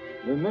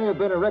 They may have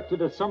been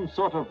erected as some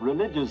sort of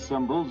religious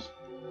symbols,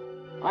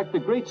 like the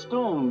great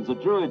stones the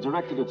Druids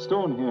erected at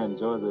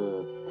Stonehenge or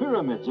the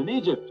pyramids in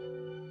Egypt.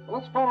 Well,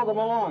 let's follow them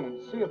along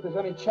and see if there's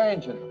any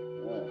change in them.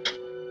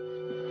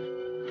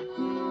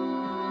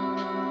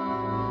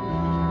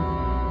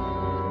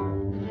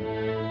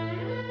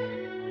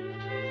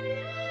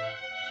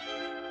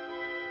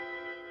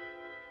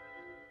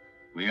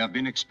 We have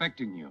been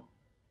expecting you.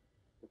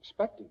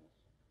 Expecting us?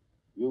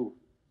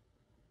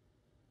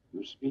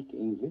 You speak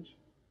English?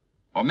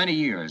 For many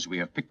years, we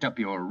have picked up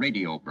your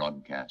radio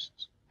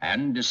broadcasts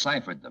and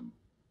deciphered them.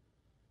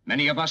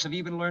 Many of us have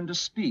even learned to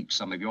speak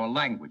some of your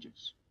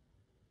languages.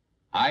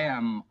 I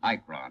am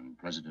Ikron,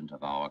 president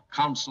of our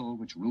council,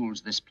 which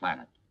rules this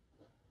planet.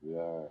 We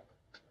are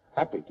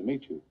happy to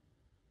meet you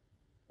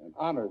and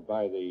honored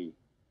by the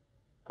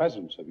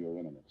presence of your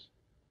eminence.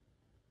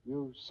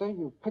 You say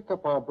you pick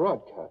up our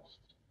broadcasts.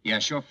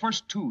 Yes, your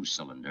first 2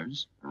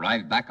 cylinders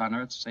arrived back on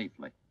Earth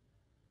safely.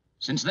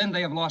 Since then,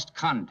 they have lost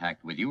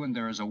contact with you, and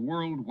there is a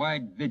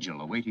worldwide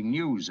vigil awaiting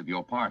news of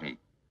your party.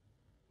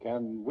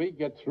 Can we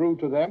get through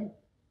to them?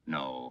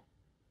 No.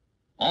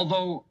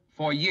 Although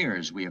for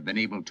years we have been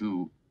able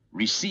to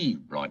receive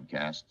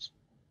broadcasts,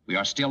 we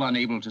are still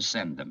unable to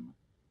send them.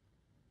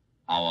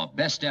 Our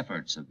best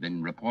efforts have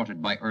been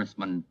reported by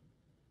Earthmen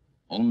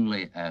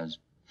only as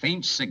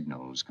faint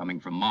signals coming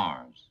from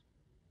Mars.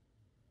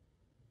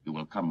 You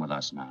will come with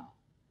us now.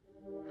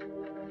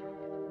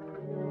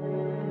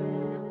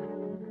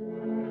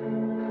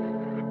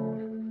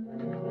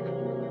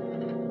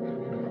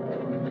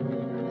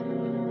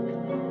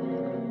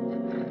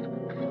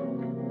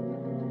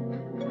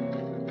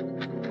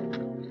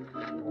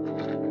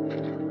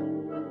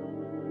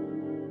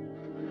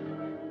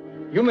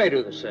 You may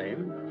do the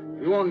same.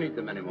 You won't need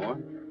them anymore.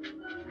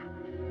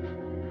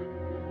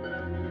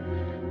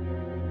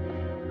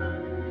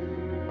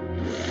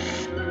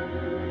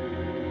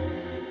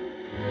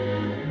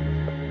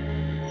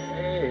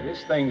 Hey,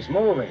 this thing's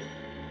moving.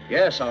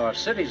 Yes, our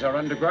cities are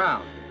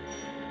underground.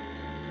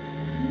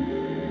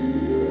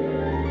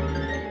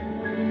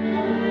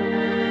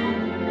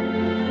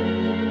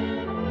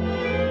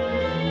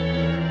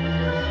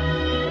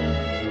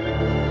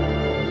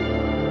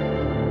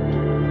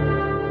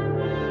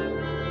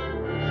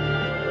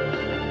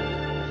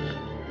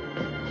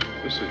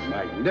 This is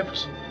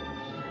magnificent.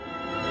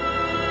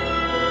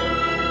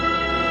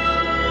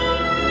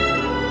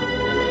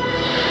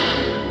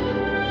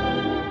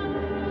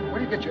 Where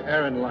do you get your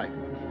air and light?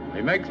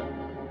 We make them.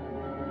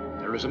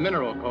 There is a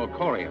mineral called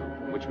corium,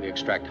 from which we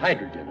extract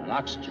hydrogen and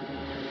oxygen.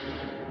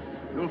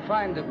 You'll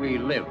find that we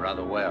live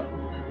rather well.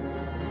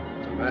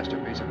 It's a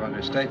masterpiece of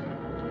understatement.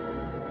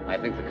 I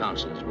think the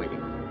council is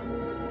waiting.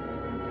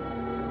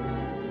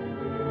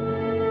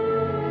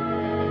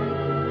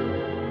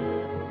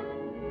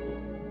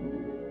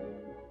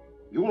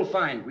 You will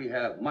find we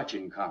have much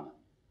in common.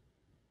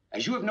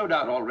 As you have no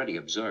doubt already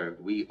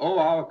observed, we owe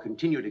our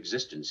continued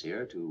existence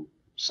here to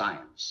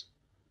science.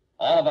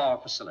 All of our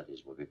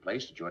facilities will be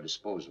placed at your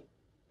disposal.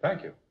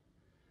 Thank you.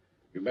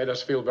 You made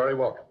us feel very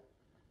welcome.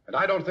 And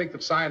I don't think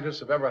that scientists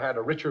have ever had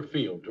a richer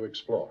field to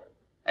explore.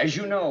 As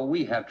you know,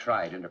 we have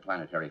tried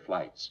interplanetary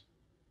flights.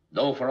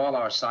 Though for all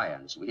our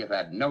science, we have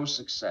had no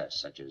success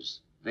such as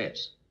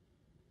this.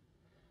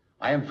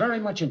 I am very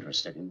much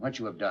interested in what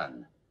you have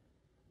done.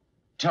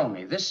 Tell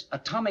me, this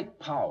atomic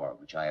power,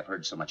 which I have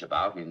heard so much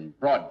about in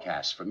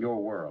broadcasts from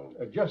your world.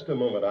 Just a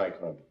moment,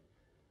 Ikron.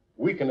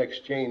 We can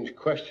exchange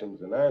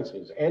questions and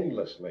answers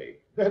endlessly.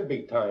 There'd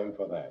be time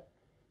for that.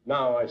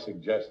 Now I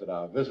suggest that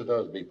our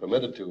visitors be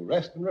permitted to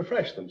rest and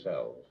refresh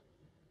themselves.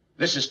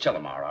 This is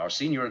Tillamar, our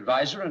senior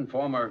advisor and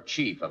former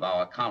chief of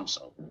our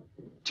council.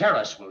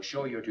 Terrace will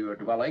show you to your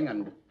dwelling,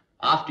 and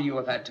after you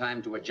have had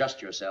time to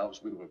adjust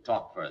yourselves, we will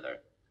talk further.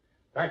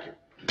 Thank you.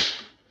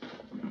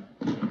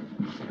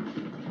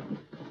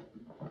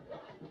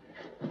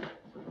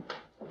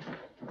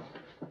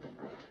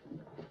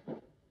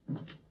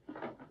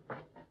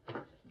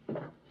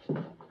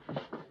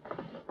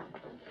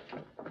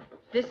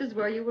 This is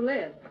where you will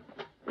live.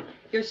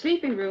 Your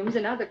sleeping rooms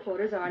and other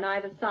quarters are on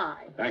either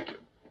side. Thank you.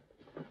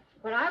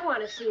 What I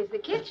want to see is the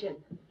kitchen.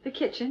 The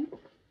kitchen?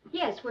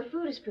 Yes, where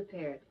food is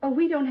prepared. Oh,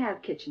 we don't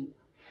have kitchens.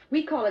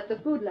 We call it the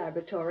food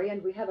laboratory,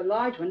 and we have a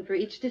large one for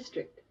each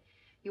district.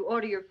 You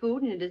order your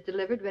food, and it is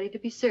delivered ready to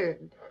be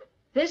served.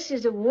 This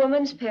is a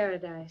woman's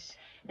paradise.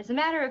 As a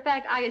matter of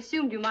fact, I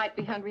assumed you might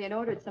be hungry and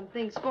ordered some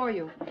things for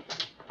you.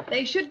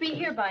 They should be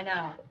here by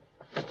now.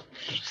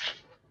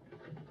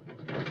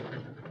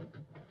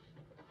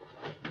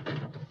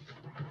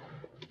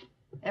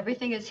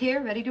 Everything is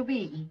here, ready to be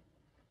eaten.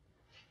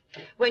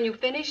 When you've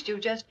finished, you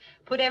just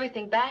put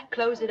everything back,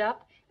 close it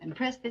up, and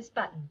press this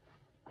button.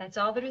 That's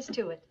all there is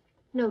to it.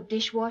 No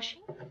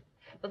dishwashing?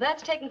 Well,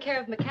 that's taken care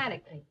of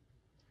mechanically.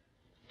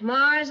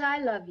 Mars, I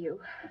love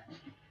you.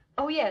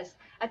 Oh, yes.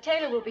 A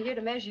tailor will be here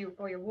to measure you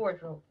for your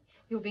wardrobe.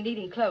 You'll be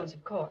needing clothes,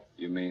 of course.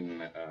 You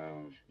mean,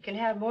 You can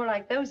have more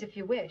like those if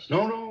you wish.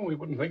 No, we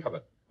wouldn't think of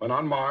it. When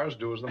on Mars,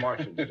 do as the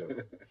Martians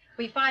do.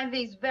 We find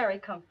these very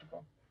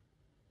comfortable.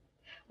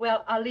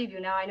 Well, I'll leave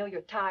you now. I know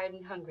you're tired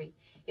and hungry.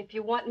 If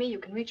you want me, you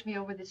can reach me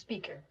over the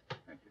speaker.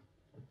 Thank you.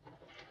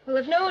 Well,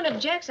 if no one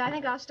objects, I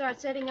think I'll start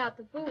setting out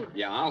the food.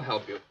 Yeah, I'll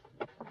help you.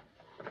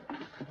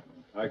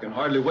 I can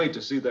hardly wait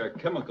to see their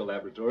chemical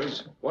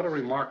laboratories. What a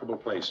remarkable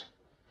place.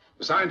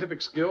 The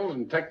scientific skills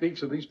and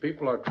techniques of these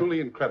people are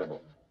truly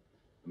incredible.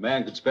 A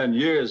man could spend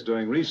years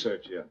doing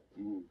research here.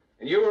 And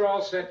you were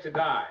all set to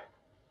die.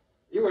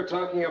 You were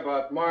talking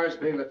about Mars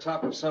being the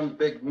top of some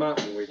big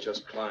mountain we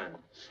just climbed.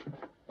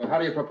 Well, how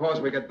do you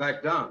propose we get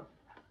back down?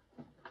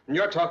 And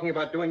you're talking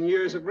about doing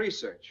years of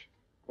research.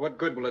 What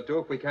good will it do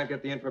if we can't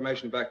get the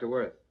information back to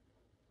Earth?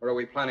 Or are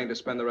we planning to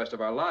spend the rest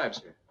of our lives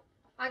here?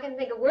 I can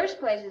think of worse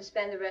places to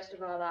spend the rest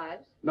of our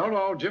lives.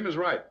 No, Jim is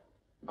right.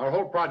 Our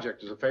whole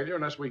project is a failure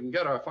unless we can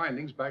get our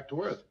findings back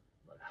to Earth.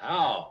 But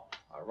how?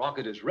 Our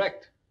rocket is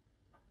wrecked.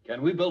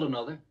 Can we build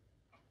another?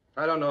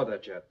 I don't know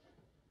that yet.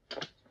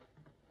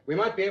 We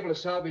might be able to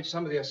salvage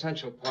some of the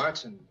essential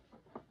parts and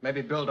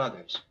maybe build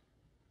others.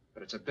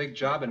 But it's a big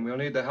job, and we'll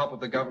need the help of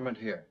the government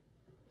here.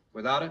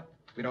 Without it,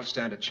 we don't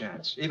stand a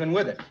chance. Even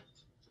with it,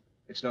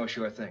 it's no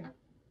sure thing.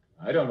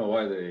 I don't know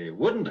why they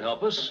wouldn't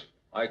help us.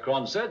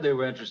 Ikron said they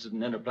were interested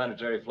in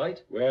interplanetary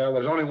flight. Well,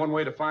 there's only one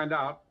way to find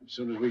out. As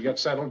soon as we get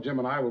settled, Jim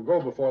and I will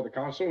go before the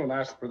council and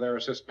ask for their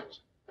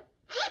assistance.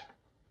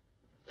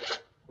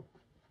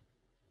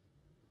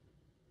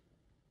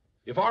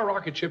 If our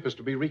rocket ship is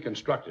to be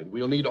reconstructed,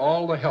 we'll need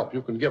all the help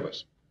you can give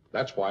us.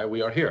 That's why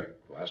we are here,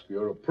 to ask for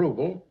your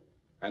approval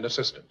and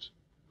assistance.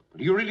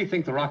 Do you really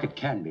think the rocket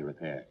can be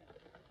repaired?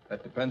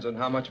 That depends on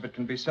how much of it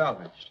can be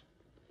salvaged.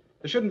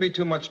 There shouldn't be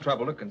too much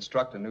trouble to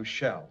construct a new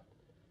shell.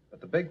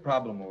 But the big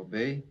problem will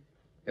be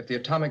if the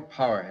atomic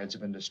power heads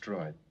have been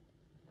destroyed.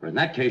 For in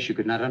that case, you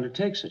could not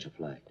undertake such a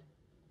flight.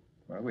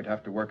 Well, we'd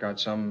have to work out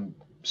some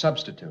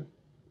substitute,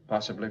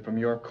 possibly from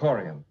your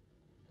corium.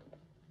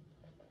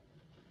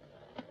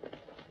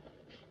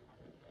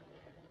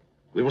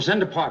 We will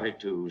send a party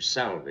to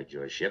salvage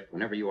your ship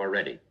whenever you are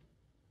ready.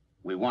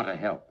 We want to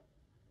help.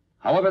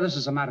 However, this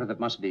is a matter that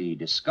must be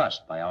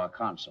discussed by our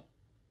council.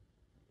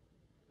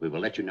 We will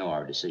let you know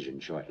our decision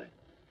shortly.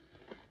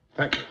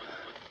 Thank you.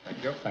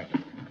 Thank you. Thank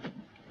you.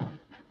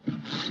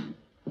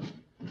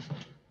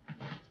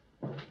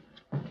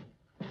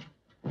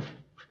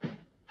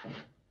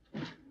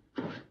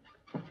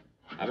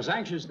 I was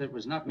anxious that it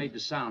was not made to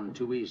sound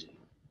too easy.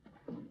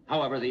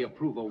 However, the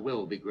approval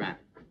will be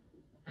granted.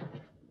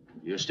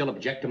 You still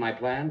object to my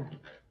plan?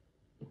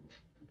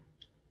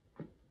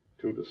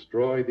 To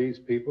destroy these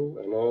people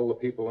and all the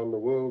people on the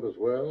world as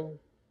well?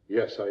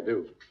 Yes, I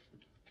do.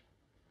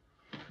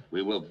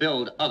 We will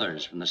build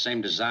others from the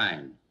same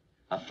design.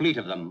 A fleet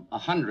of them,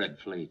 100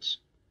 fleets.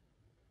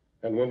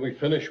 And when we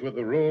finish with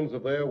the ruins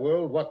of their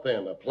world, what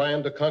then? A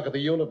plan to conquer the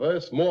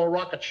universe? More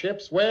rocket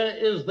ships? Where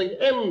is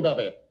the end of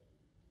it?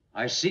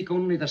 I seek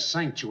only the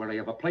sanctuary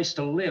of a place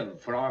to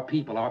live for our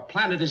people. Our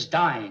planet is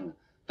dying.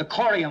 The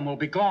corium will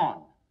be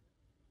gone.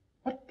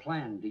 What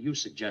plan do you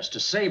suggest to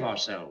save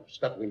ourselves?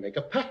 That we make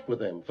a pact with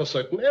them for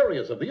certain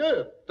areas of the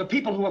Earth. The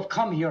people who have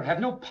come here have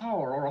no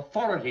power or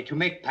authority to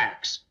make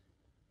pacts.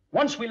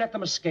 Once we let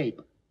them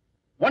escape,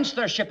 once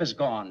their ship is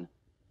gone,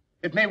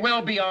 it may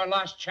well be our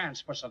last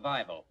chance for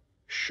survival.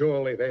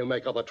 Surely they'll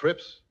make other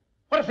trips.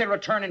 What if they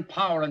return in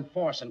power and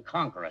force and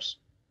conquer us?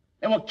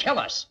 They will kill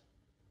us.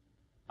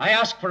 I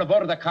ask for a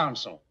vote of the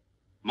council.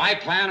 My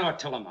plan or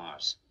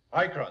Tillamar's?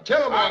 Ikron.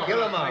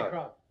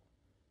 Tillamar.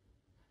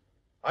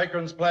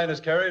 Ikron's plan is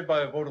carried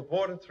by a vote of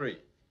 4 to 3.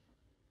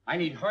 I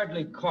need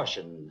hardly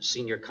caution,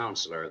 Senior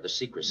Counselor, of the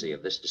secrecy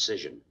of this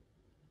decision.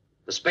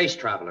 The space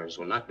travelers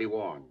will not be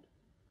warned.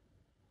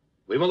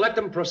 We will let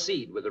them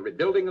proceed with the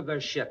rebuilding of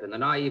their ship in the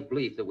naive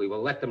belief that we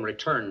will let them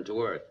return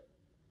to Earth.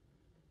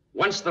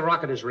 Once the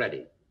rocket is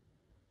ready,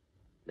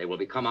 they will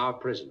become our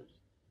prisoners.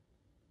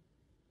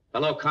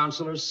 Fellow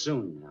counselors,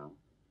 soon now.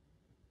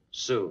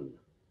 Soon.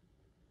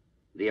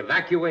 The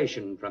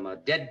evacuation from a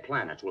dead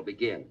planet will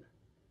begin.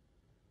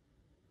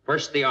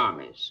 First the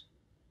armies,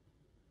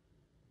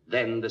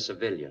 then the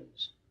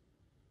civilians.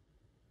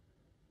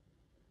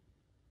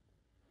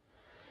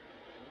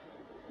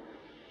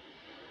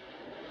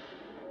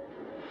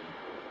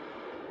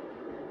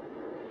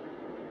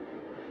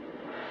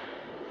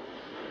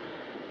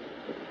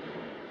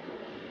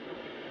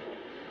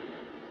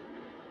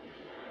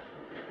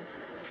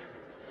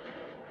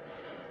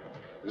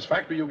 This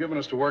factory you've given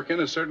us to work in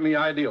is certainly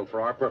ideal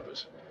for our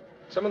purpose.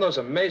 Some of those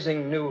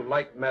amazing new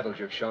light metals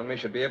you've shown me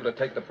should be able to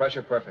take the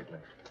pressure perfectly.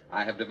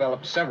 I have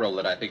developed several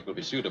that I think will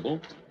be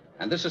suitable,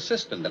 and this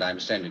assistant that I'm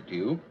sending to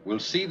you will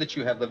see that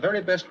you have the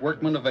very best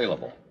workmen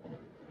available.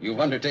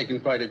 You've undertaken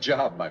quite a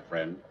job, my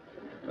friend.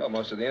 Well,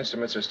 most of the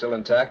instruments are still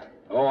intact.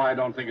 Oh, I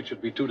don't think it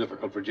should be too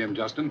difficult for Jim,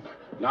 Justin.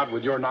 Not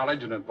with your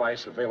knowledge and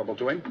advice available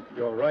to him.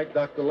 You're right,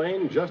 Dr.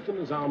 Lane. Justin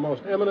is our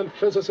most eminent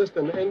physicist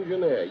and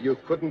engineer. You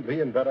couldn't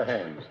be in better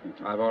hands.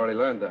 I've already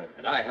learned that.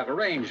 And I have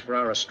arranged for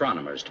our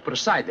astronomers to put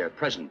aside their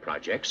present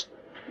projects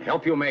and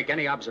help you make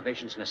any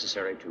observations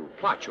necessary to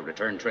plot your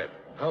return trip.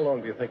 How long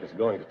do you think it's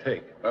going to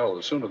take? Well,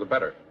 the sooner the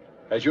better.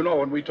 As you know,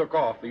 when we took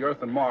off, the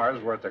Earth and Mars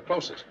were at their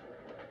closest.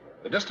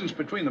 The distance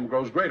between them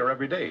grows greater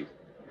every day,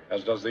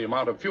 as does the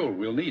amount of fuel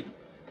we'll need.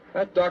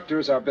 That, Doctor,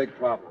 is our big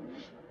problem.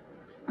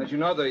 As you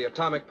know, the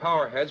atomic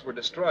power heads were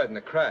destroyed in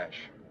the crash.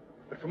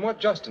 But from what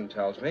Justin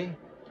tells me,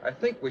 I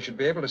think we should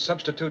be able to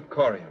substitute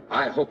corium.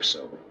 I hope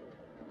so.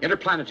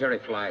 Interplanetary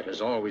flight has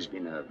always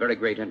been a very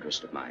great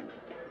interest of mine.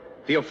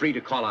 Feel free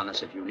to call on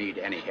us if you need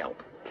any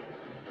help.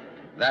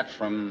 That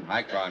from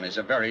Ikron is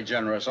a very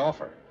generous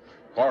offer.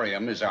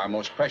 Corium is our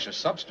most precious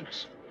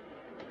substance.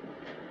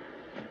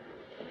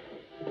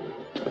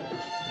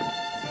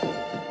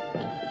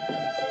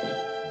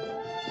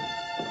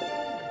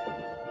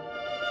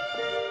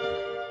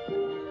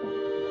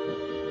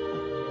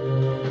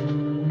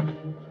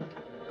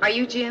 Are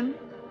you Jim?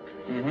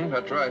 Mm-hmm,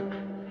 that's right.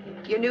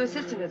 Your new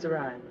assistant has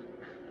arrived.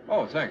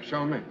 Oh, thanks.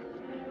 Show me.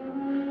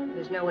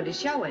 There's no one to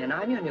show in.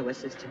 I'm your new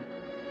assistant.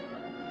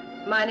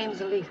 My name's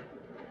Alita.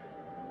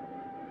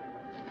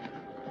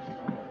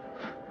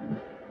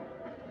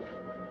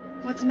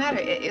 What's the matter?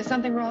 Is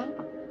something wrong?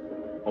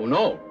 Oh,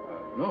 no.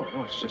 No,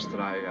 it's just that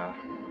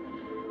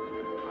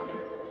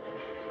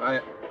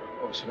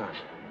oh, sit down.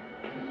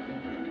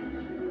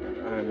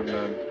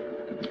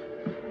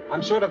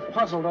 I'm sort of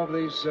puzzled over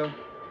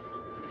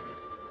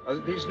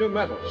these new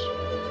metals.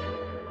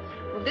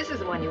 Well, this is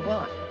the one you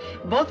want.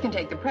 Both can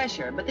take the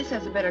pressure, but this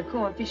has a better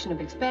coefficient of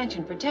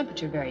expansion for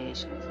temperature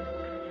variations.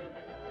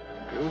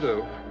 You'll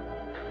do.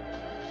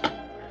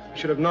 I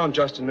should have known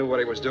Justin knew what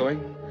he was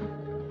doing.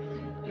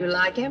 You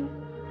like him?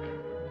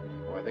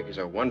 Oh, I think he's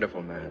a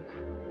wonderful man.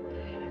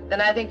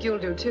 Then I think you'll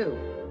do, too.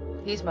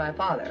 He's my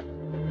father.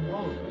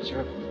 Oh,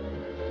 sure.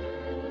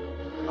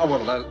 Oh,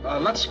 well,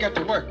 let's get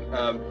to work.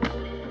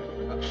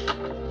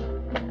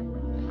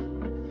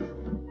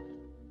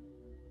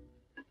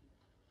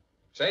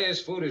 Say,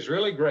 his food is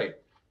really great.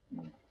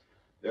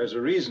 There's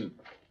a reason.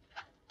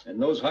 In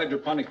those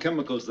hydroponic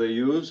chemicals they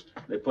use,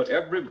 they put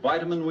every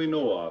vitamin we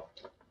know of,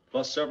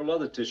 plus several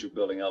other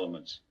tissue-building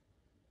elements.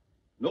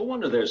 No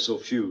wonder there's so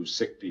few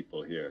sick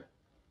people here.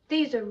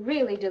 These are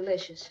really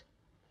delicious.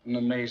 An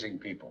amazing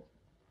people.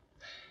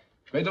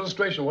 Great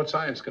illustration of what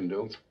science can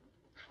do.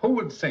 Who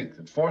would think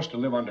that forced to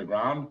live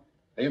underground,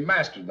 they have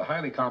mastered the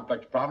highly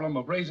complex problem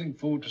of raising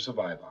food to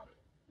survive on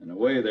it? In a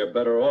way, they're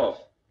better off.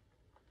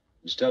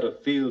 Instead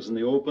of fields in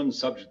the open,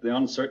 subject to the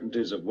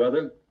uncertainties of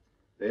weather,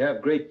 they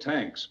have great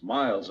tanks,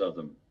 miles of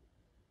them.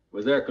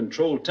 With their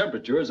controlled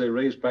temperatures, they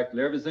raise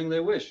practically everything they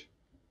wish.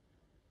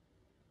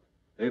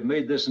 They've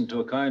made this into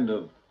a kind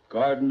of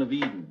Garden of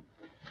Eden.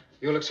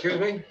 You'll excuse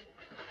me?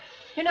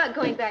 You're not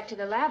going back to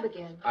the lab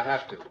again. I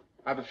have to.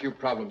 I have a few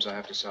problems I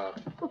have to solve.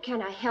 Well,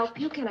 can I help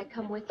you? Can I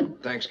come with you?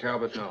 Thanks, Carol,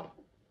 but no.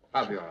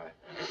 I'll be all right.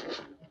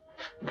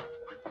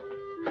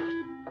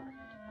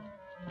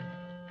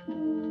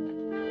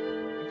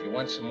 If you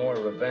want some more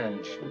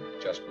revenge,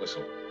 just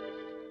whistle.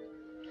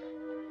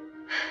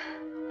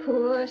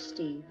 Poor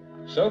Steve.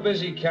 So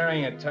busy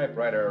carrying a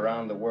typewriter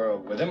around the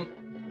world with him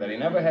that he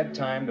never had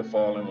time to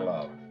fall in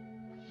love.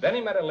 Then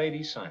he met a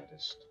lady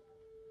scientist.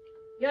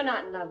 You're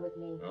not in love with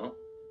me. No?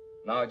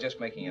 No, just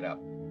making it up.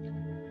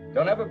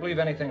 Don't ever believe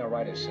anything a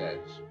writer says,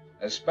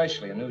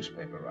 especially a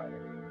newspaper writer.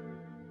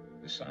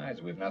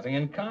 Besides, we've nothing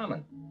in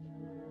common.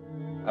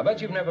 I bet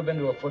you've never been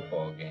to a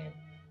football game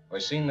or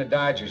seen the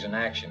Dodgers in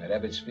action at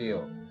Ebbets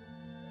Field.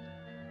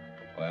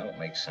 Well, it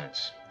makes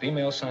sense.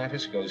 Female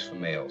scientist goes for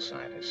male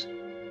scientist.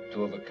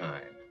 Two of a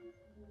kind.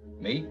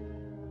 Me?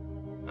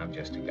 I'm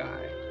just a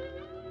guy.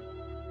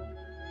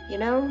 You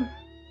know,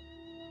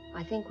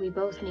 I think we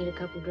both need a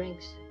couple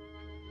drinks.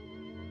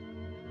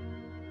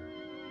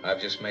 I've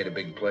just made a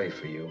big play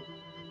for you.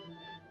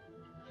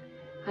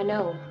 I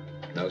know.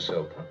 No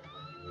soap,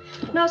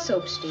 huh? No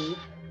soap, Steve.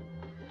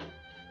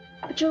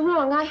 But you're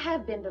wrong. I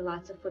have been to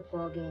lots of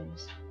football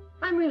games.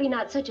 I'm really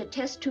not such a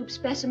test tube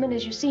specimen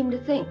as you seem to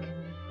think.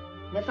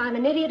 And if I'm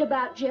an idiot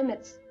about Jim,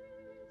 it's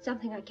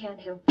something I can't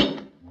help.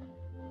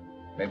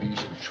 Maybe you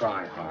should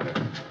try harder.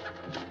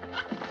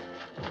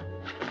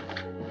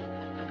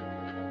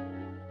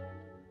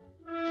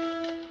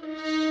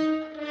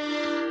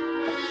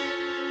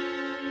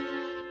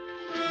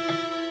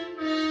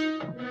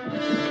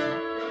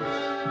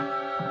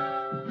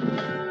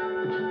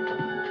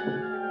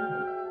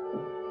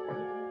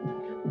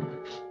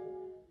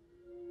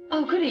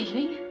 Oh, good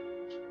evening.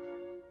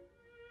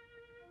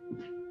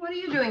 What are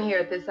you doing here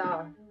at this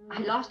hour?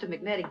 I lost a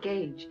magnetic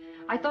gauge.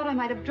 I thought I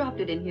might have dropped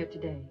it in here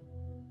today.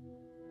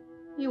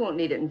 You won't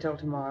need it until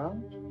tomorrow.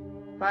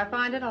 If I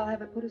find it, I'll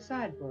have it put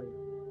aside for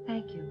you.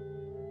 Thank you.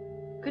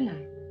 Good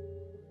night.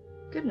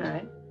 Good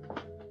night.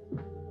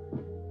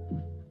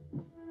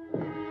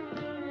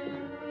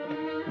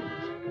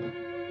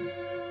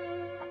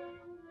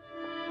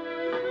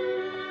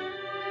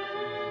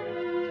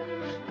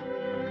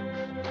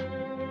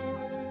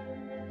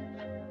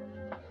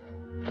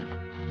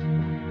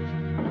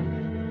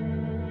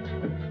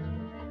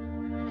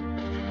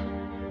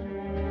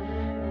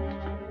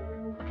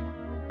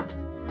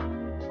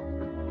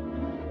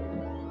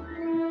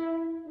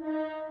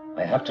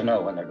 I have to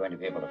know when they're going to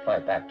be able to fly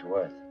back to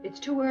Earth. It's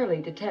too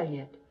early to tell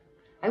yet.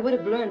 I would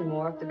have learned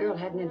more if the girl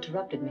hadn't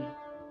interrupted me.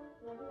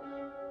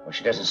 Well,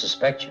 she doesn't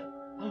suspect you.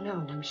 Oh,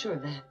 no, I'm sure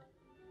of that.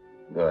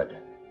 Good.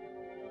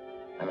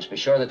 I must be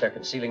sure that they're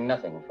concealing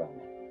nothing from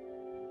me.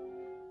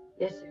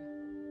 Yes, sir.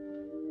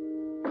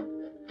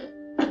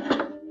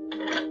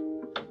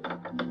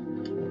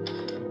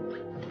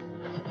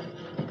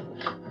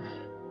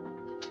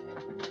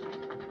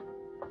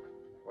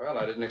 Well,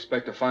 I didn't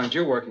expect to find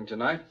you working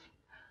tonight.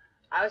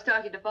 I was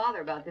talking to Father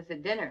about this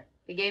at dinner.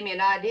 He gave me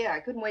an idea. I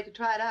couldn't wait to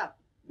try it out.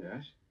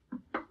 Yes?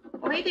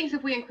 Well, he thinks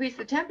if we increase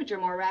the temperature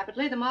more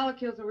rapidly, the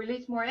molecules will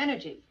release more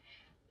energy.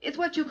 It's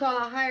what you call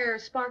a higher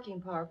sparking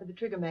power for the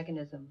trigger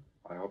mechanism.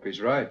 I hope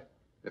he's right.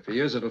 If he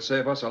is, it'll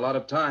save us a lot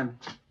of time.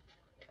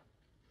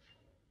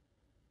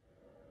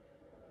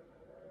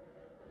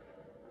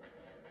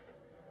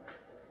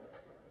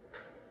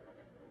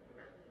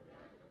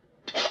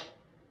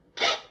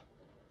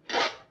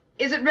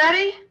 Is it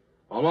ready?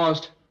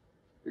 Almost.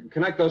 You can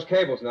connect those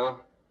cables now.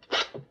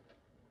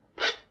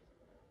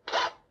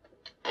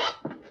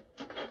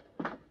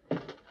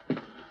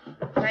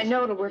 I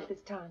know it'll work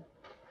this time.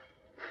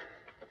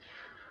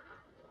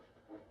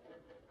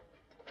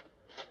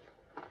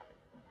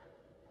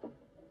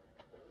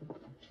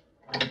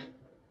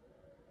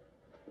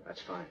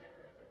 That's fine.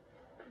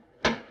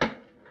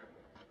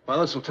 Well,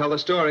 this will tell the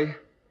story.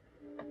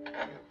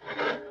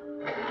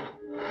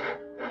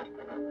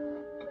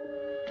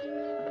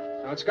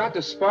 Now, it's got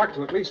to spark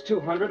to at least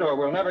 200 or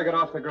we'll never get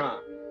off the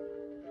ground.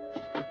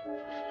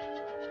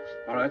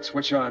 All right,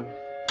 switch on.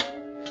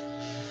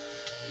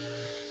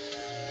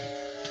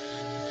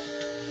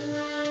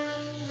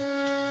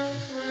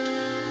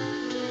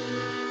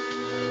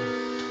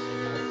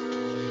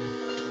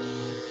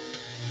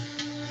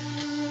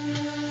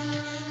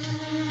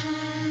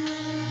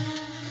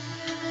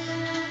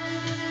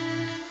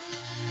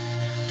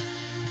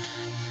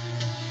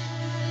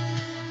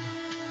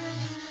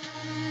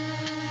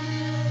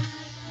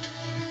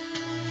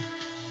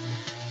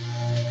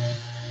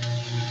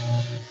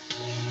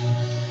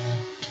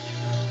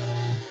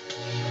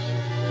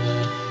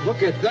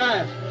 Look at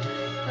that.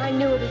 I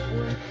knew it'd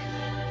work.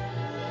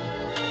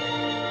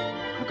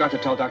 I've got to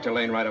tell Dr.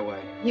 Lane right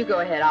away. You go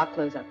ahead. I'll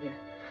close up here.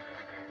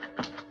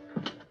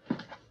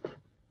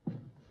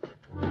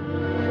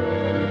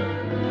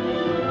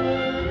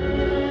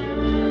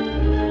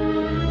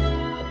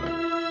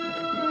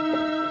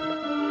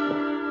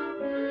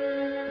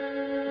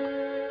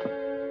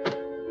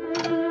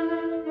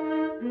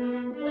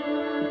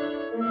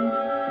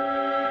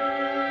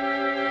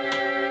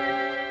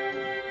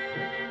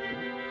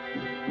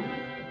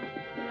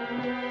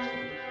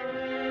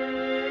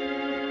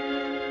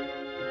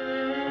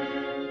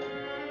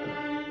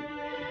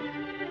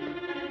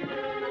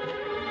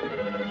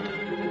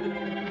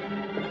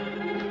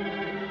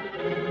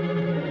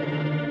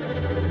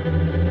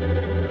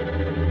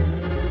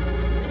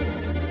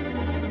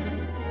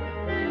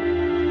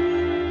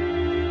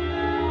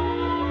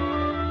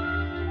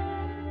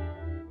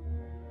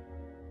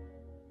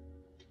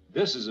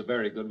 This is a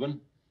very good one.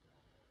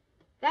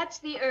 That's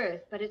the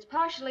Earth, but it's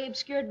partially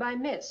obscured by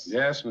mist.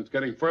 Yes, and it's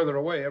getting further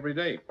away every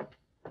day.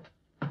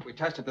 We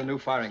tested the new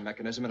firing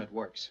mechanism, and it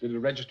works. Did it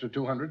register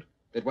 200?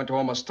 It went to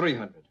almost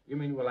 300. You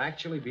mean we'll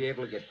actually be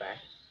able to get back?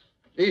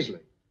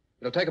 Easily.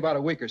 It'll take about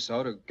a week or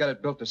so to get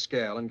it built to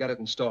scale and get it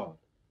installed.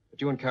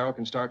 But you and Carol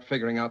can start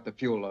figuring out the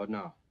fuel load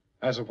now.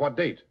 As of what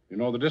date? You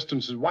know the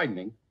distance is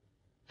widening.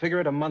 Figure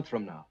it a month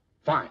from now.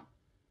 Fine.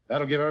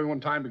 That'll give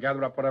everyone time to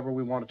gather up whatever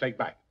we want to take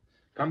back.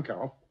 Come,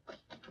 Carol.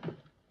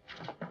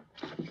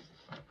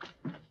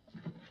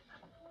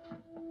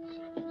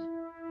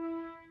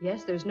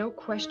 Yes, there's no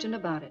question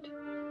about it.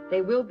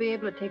 They will be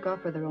able to take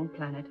off for their own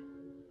planet.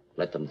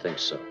 Let them think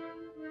so.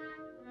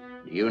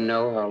 Do you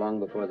know how long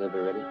before they'll be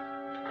ready?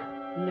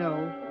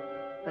 No,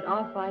 but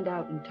I'll find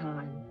out in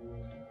time.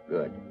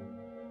 Good.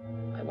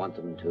 I want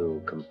them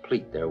to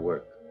complete their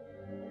work.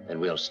 Then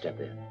we'll step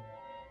in.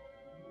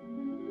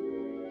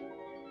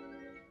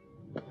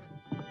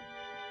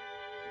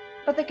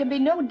 But there can be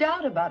no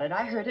doubt about it.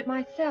 I heard it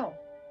myself.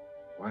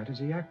 Why does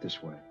he act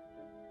this way?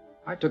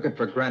 I took it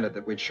for granted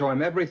that we'd show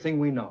him everything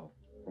we know.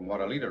 From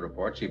what Alita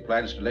reports, he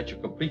plans to let you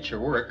complete your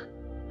work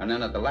and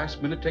then at the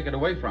last minute take it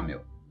away from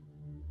you.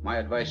 My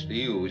advice to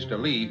you is to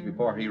leave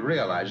before he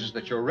realizes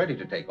that you're ready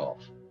to take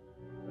off.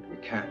 But we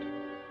can't.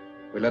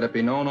 We let it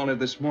be known only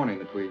this morning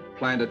that we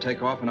plan to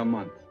take off in a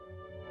month.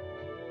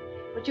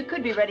 But you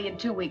could be ready in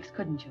 2 weeks,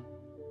 couldn't you?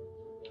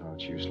 Oh,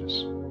 it's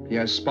useless. He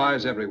has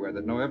spies everywhere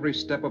that know every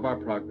step of our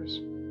progress.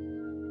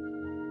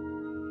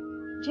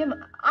 Jim,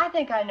 I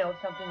think I know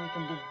something we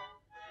can do.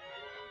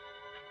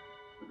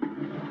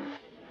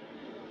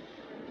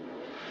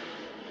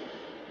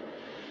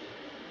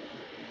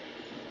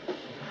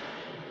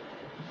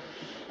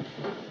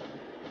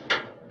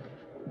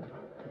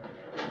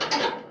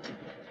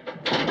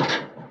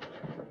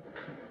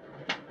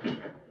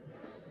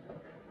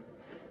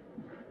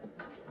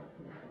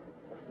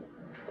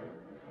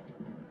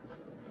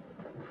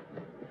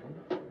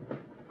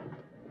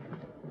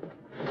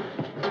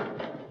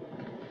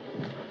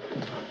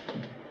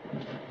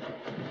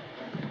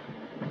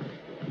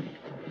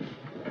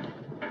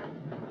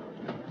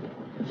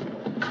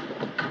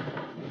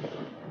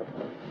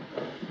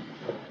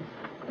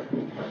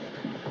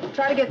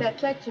 Try to get that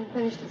section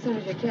finished as soon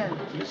as you can.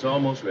 It's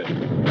almost ready.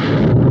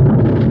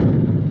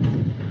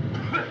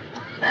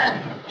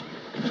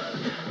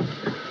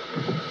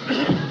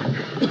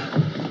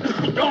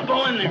 Don't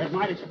go in there. It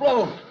might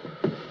explode.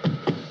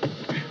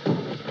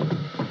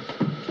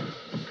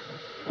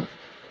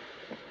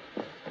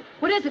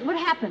 What is it? What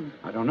happened?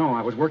 I don't know.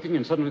 I was working,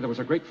 and suddenly there was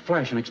a great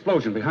flash and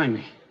explosion behind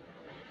me.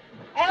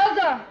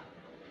 Elsa!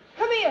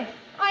 Come here.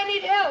 I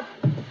need help.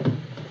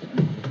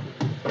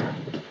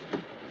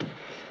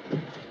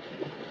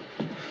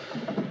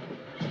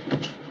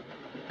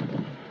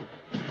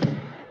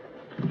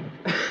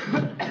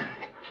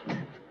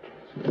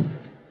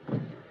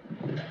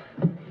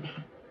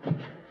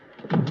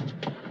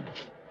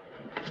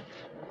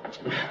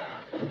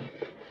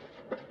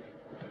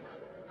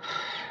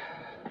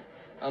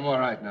 I'm all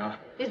right now.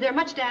 Is there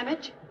much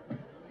damage?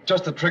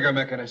 Just the trigger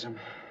mechanism.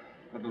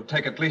 It'll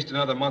take at least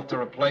another month to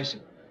replace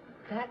it.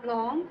 That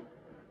long?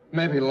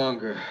 Maybe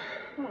longer.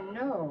 Oh,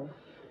 no.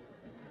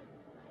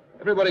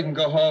 Everybody can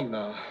go home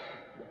now.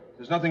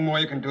 There's nothing more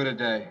you can do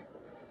today.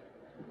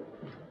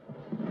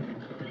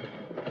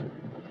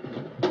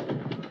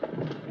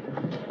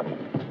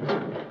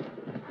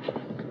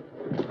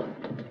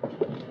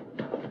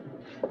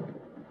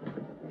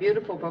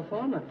 Beautiful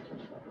performance.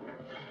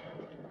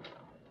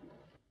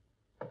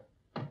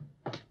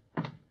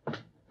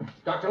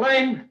 Dr.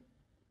 Lane!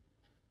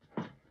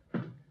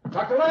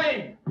 Dr.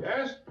 Lane!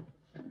 Yes?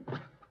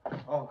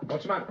 Oh,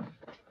 What's the matter?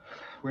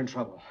 we're in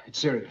trouble. It's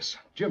serious.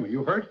 Jim, are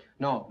you hurt?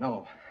 No.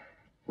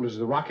 Well, is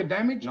the rocket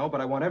damaged? No,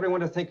 but I want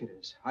everyone to think it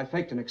is. I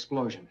faked an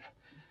explosion.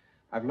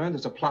 I've learned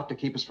there's a plot to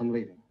keep us from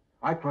leaving.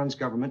 Ikron's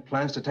government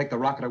plans to take the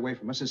rocket away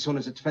from us as soon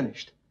as it's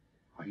finished.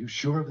 Are you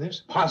sure of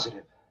this?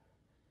 Positive.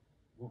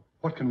 Well,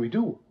 what can we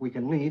do? We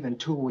can leave in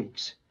 2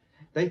 weeks.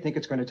 They think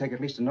it's going to take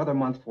at least another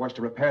month for us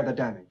to repair the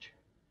damage.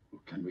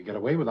 Can we get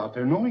away without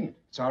their knowing it?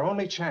 It's our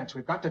only chance.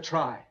 We've got to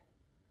try.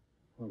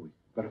 Well, we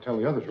better tell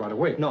the others right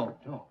away. No,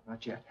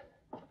 not yet.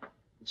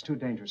 It's too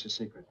dangerous a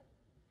secret.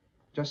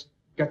 Just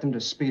get them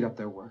to speed up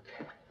their work.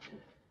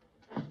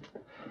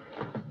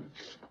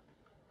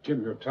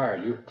 Jim, you're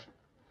tired. You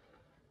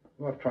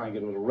ought to try and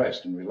get a little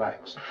rest and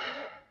relax.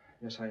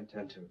 Yes, I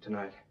intend to,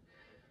 tonight.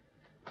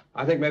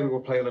 I think maybe we'll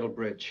play a little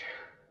bridge.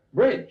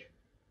 Bridge?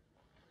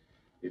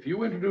 If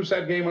you introduce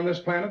that game on this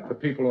planet, the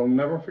people will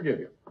never forgive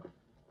you.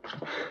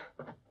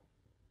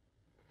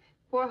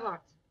 4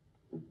 hearts.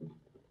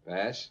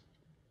 Pass.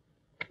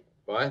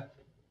 Bye.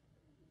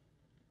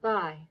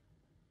 Bye.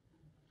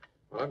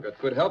 Well, I've got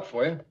good help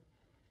for you.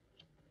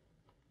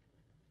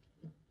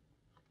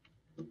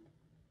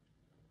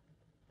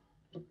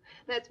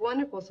 That's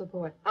wonderful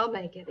support. I'll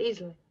make it,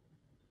 easily.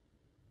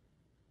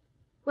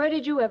 Where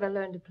did you ever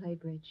learn to play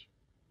bridge?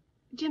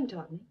 Jim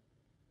taught me.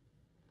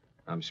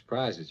 I'm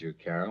surprised at you,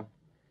 Carol.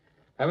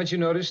 Haven't you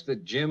noticed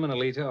that Jim and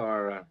Alita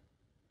are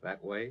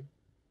That way?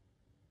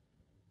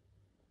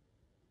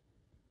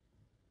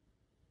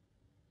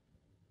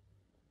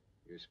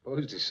 You're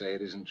supposed to say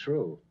it isn't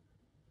true.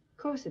 Of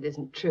course it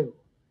isn't true.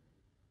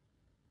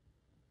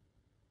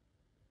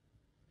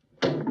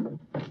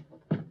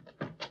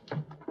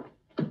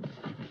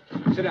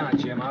 Sit down,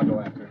 Jim. I'll go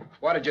after her.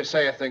 Why did you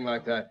say a thing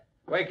like that?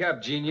 Wake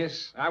up,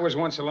 genius. I was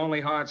once a Lonely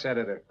Hearts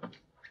editor.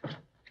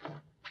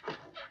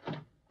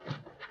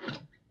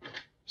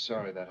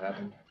 Sorry that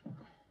happened.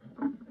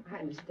 I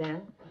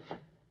understand.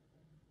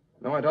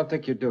 No, I don't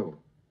think you do.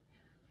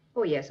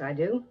 Oh, yes, I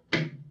do.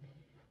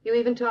 You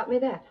even taught me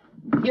that.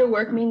 Your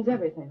work means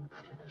everything.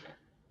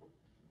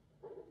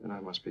 Then I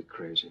must be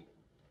crazy.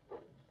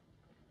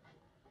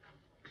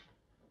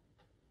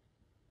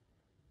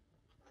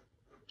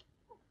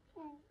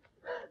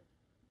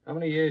 How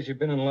many years you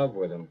been in love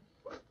with him?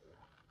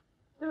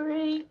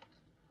 3.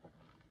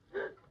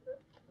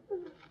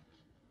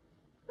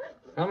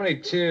 How many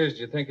tears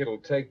do you think it'll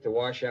take to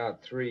wash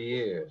out 3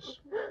 years?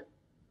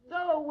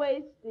 Go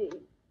away, Steve.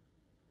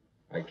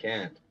 I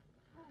can't.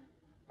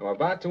 I'm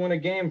about to win a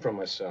game for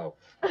myself.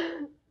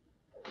 You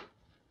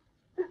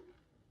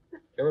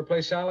ever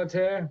play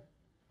solitaire?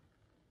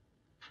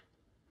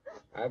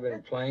 I've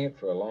been playing it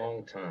for a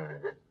long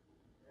time.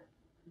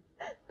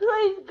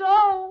 Please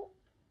go.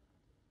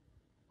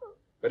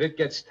 But it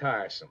gets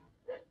tiresome.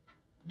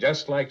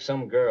 Just like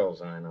some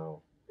girls I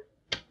know.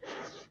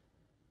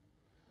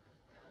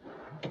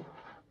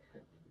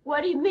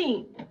 What do you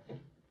mean?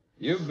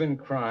 You've been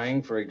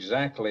crying for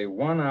exactly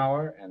 1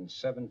 hour and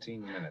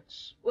 17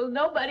 minutes. Well,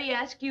 nobody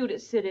asked you to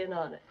sit in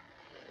on it.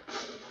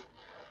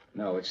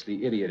 No, it's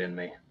the idiot in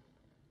me.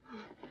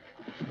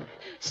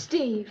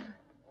 Steve.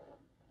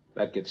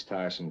 That gets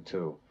tiresome,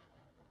 too.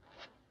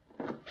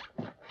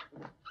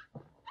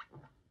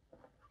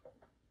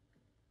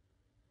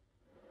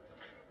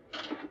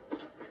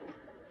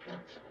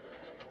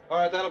 All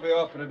right, that'll be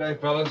all for today,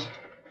 fellas.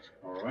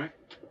 All right.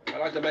 I'd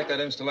like to make that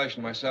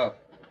installation myself.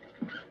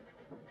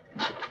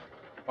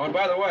 Oh, and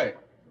by the way,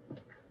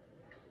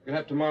 you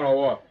have tomorrow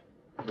off.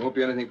 There won't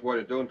be anything for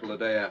you to do until the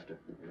day after.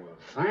 Well,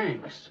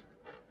 thanks.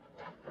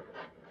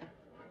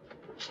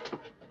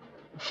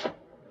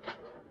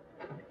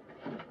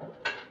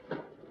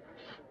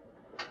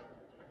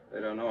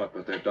 They don't know it,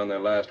 but they've done their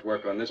last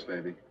work on this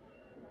baby.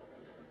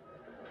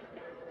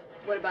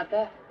 What about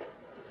that?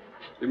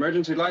 The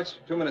emergency lights,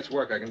 2 minutes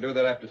work. I can do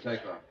that after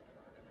takeoff.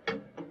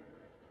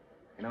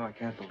 You know, I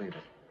can't believe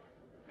it.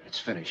 It's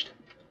finished.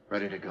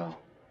 Ready to go.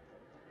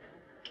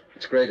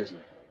 It's great, isn't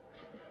it?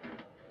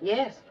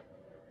 Yes.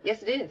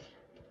 Yes, it is.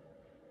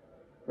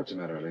 What's the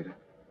matter, Alita?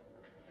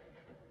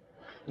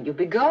 You'll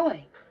be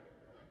going.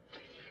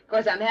 Of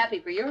course, I'm happy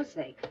for your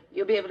sake.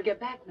 You'll be able to get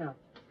back now.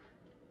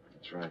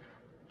 That's right.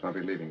 I'll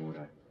be leaving, won't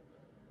I?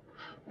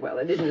 Well,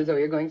 it isn't as though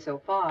you're going so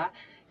far.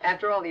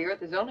 After all, the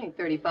Earth is only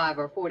 35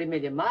 or 40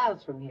 million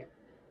miles from here.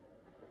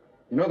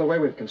 You know, the way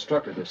we've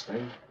constructed this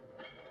thing,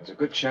 there's a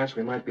good chance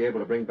we might be able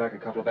to bring back a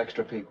couple of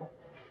extra people.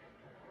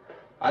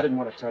 I didn't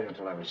want to tell you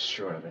until I was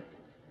sure of it.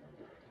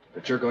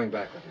 But you're going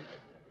back with me.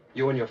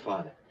 You and your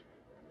father.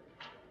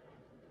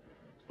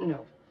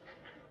 No.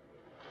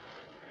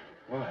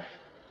 Why?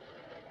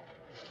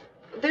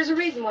 There's a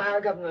reason why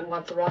our government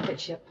wants a rocket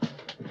ship.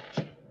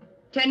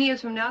 10 years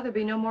from now, there'll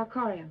be no more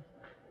corium.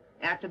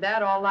 After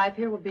that, all life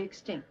here will be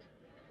extinct.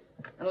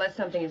 Unless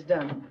something is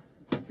done.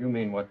 You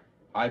mean what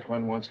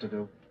Ikron wants to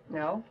do?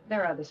 No,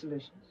 there are other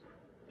solutions.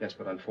 Yes,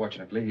 but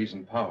unfortunately, he's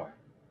in power.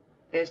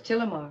 There's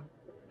Tillamar.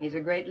 He's a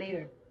great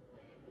leader.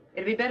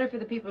 It'd be better for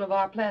the people of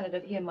our planet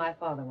if he and my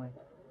father went.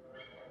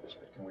 Yes,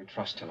 but can we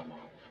trust Tillamar?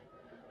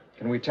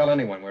 Can we tell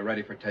anyone we're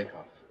ready for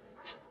takeoff?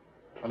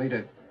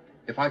 Alita,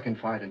 if I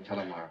confide in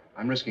Tillamar,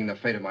 I'm risking the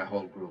fate of my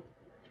whole group.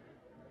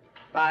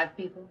 5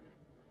 people?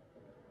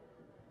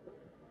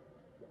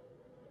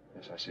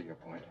 Yes, I see your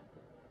point.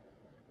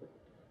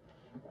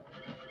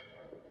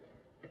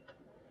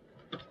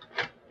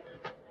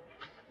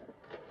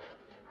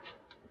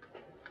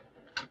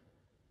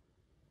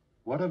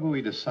 Whatever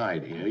we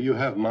decide here, you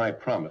have my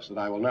promise that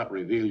I will not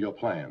reveal your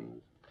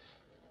plans.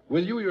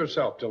 Will you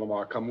yourself,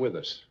 Tillamar, come with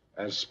us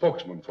as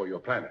spokesman for your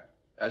planet?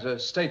 As a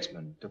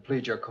statesman, to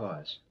plead your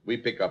cause. We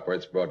pick up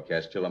Earth's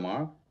broadcast,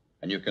 Tillamar,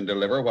 and you can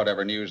deliver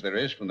whatever news there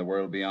is from the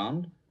world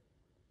beyond.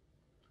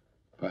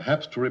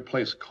 Perhaps to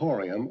replace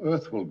corium,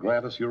 Earth will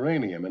grant us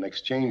uranium in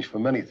exchange for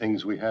many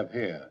things we have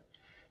here.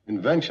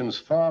 Inventions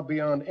far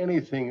beyond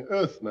anything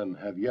Earthmen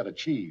have yet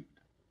achieved.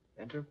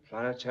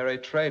 Interplanetary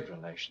trade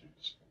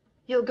relations.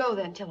 You'll go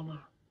then, Tillamar.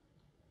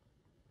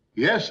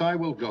 Yes, I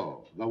will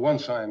go. Though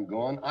once I am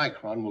gone,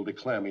 Ikron will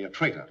declare me a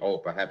traitor. Oh,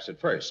 perhaps at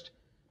first.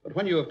 But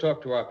when you have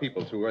talked to our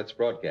people through Earth's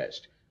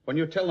broadcast, when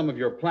you tell them of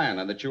your plan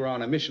and that you're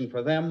on a mission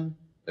for them,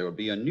 there will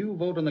be a new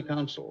vote in the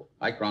council.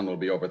 Ikron will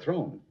be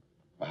overthrown.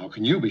 Well, how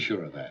can you be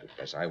sure of that?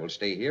 Because I will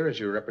stay here as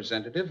your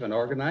representative and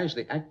organize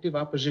the active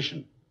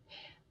opposition.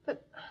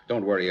 But...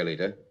 Don't worry,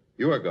 Alita.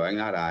 You are going,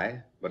 not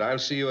I. But I'll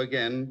see you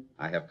again.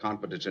 I have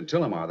confidence in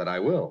Tillamar that I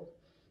will.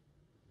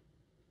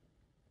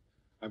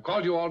 I've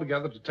called you all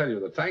together to tell you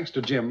that thanks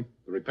to Jim,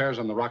 the repairs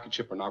on the rocket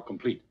ship are now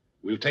complete.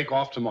 We'll take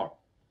off tomorrow.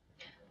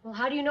 Well,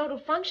 how do you know it'll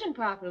function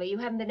properly? You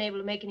haven't been able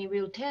to make any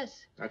real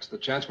tests. That's the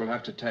chance we'll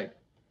have to take.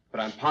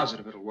 But I'm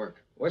positive it'll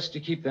work. What's to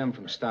keep them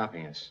from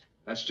stopping us?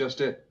 That's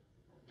just it.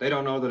 They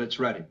don't know that it's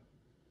ready.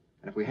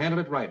 And if we handle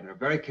it right and are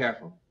very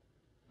careful,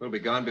 we'll be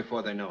gone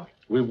before they know it.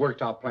 We've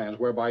worked out plans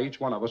whereby each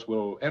one of us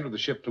will enter the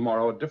ship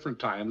tomorrow at different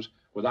times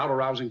without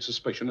arousing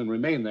suspicion and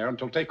remain there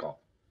until takeoff.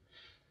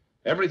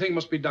 Everything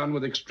must be done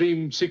with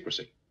extreme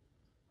secrecy.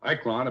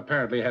 Ikron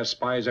apparently has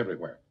spies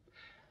everywhere.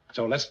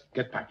 So let's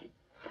get packing.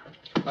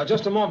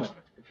 Just a moment.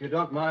 If you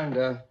don't mind,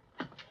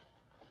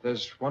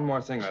 there's one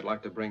more thing I'd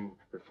like to bring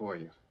before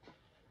you.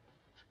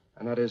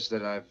 And that is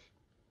that I've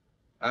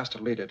asked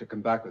Alita to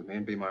come back with me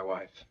and be my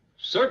wife.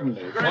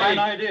 Certainly. Fine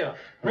idea.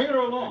 Bring her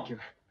along. Thank you.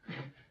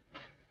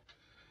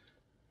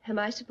 Am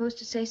I supposed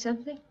to say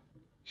something?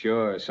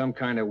 Sure, some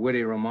kind of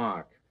witty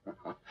remark.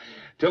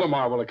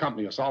 Tillamar will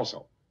accompany us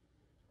also.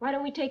 Why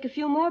don't we take a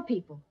few more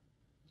people?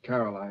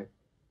 Carol,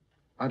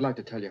 I'd like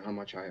to tell you how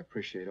much I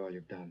appreciate all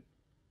you've done.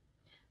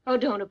 Oh,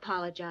 don't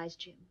apologize,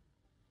 Jim.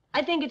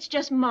 I think it's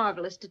just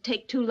marvelous to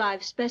take 2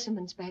 live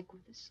specimens back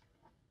with us.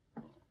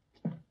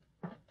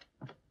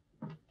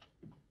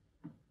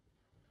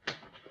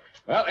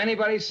 Well,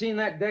 anybody seen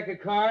that deck of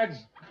cards?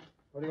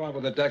 What do you want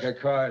with a deck of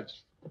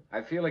cards?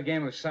 I feel a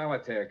game of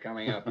solitaire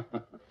coming up.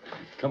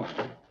 Come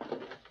on.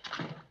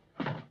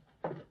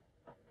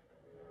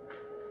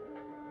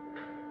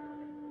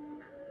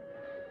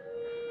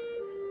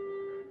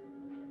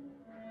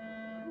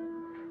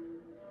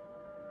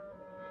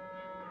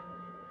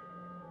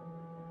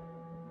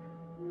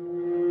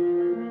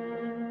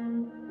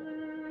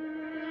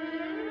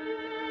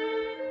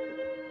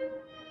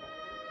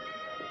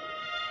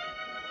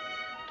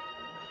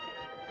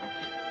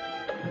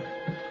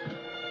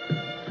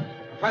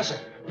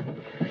 Professor.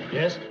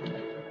 Yes?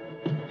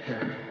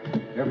 Here.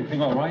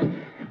 Everything all right?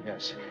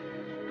 Yes.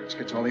 Let's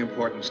get to all the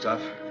important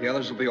stuff. The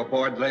others will be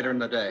aboard later in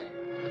the day.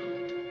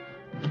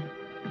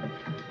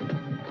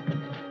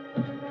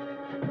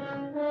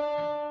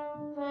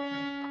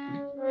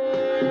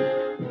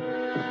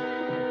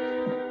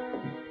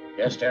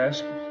 Yes,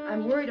 Terrace?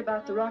 I'm worried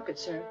about the rocket,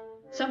 sir.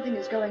 Something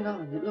is going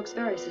on. It looks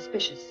very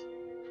suspicious.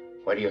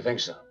 Why do you think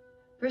so?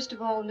 First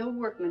of all, no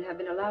workmen have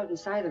been allowed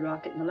inside the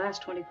rocket in the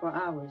last 24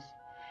 hours.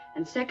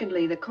 And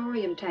secondly, the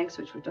corium tanks,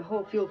 which were to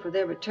hold fuel for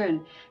their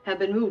return, have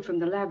been moved from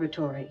the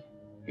laboratory.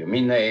 You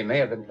mean they may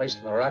have been placed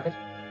in the rocket?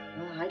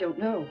 Well, I don't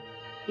know.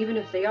 Even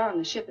if they are on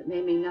the ship, it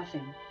may mean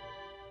nothing.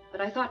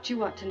 But I thought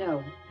you ought to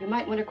know. You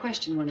might want to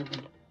question one of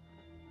them.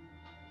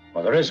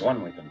 Well, there is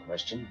one we can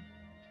question.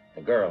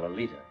 The girl,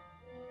 Alita.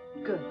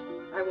 Good.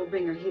 I will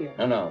bring her here.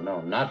 No,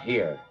 not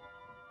here.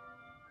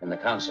 In the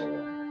council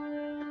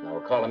room. I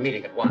will call a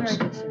meeting at once.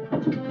 Very good, sir.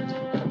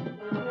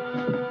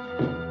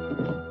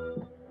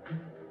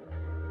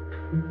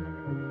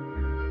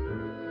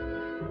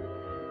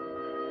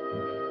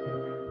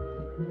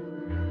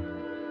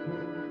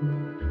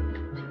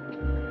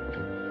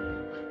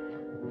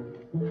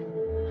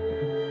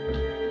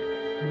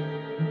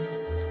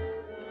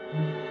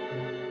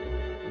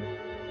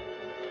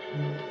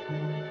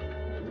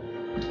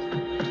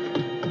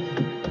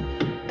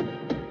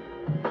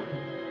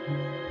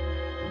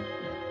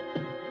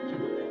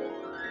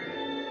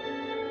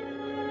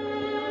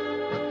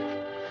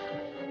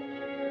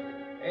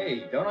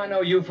 Hey, don't I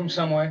know you from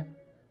somewhere?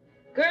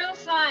 Girl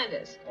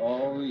scientist.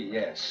 Oh,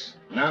 yes.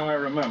 Now I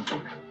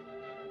remember.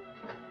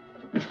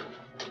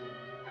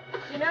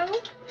 You know,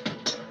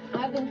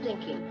 I've been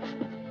thinking.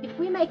 If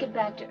we make it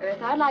back to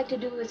Earth, I'd like to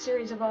do a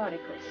series of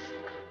articles.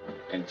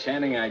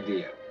 Enchanting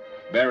idea.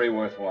 Very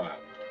worthwhile.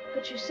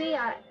 But you see,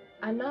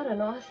 I'm not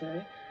an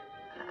author.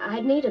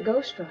 I'd need a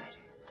ghostwriter.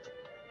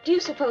 Do you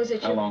suppose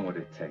that you... How long would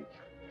it take?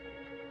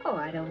 Oh,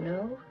 I don't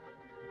know.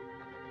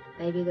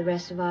 Maybe the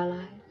rest of our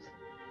lives.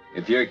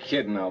 If you're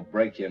kidding, I'll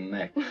break your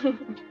neck.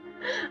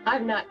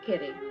 I'm not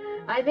kidding.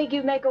 I think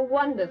you'd make a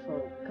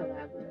wonderful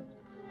collaborator.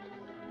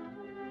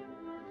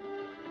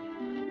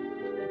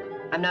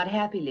 I'm not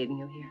happy leaving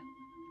you here.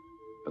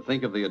 But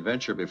think of the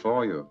adventure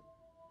before you.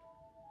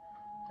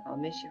 I'll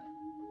miss you.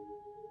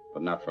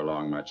 But not for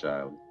long, my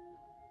child.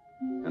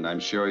 And I'm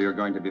sure you're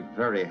going to be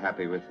very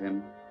happy with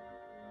him.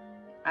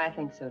 I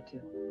think so,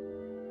 too.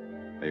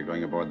 Are you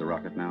going aboard the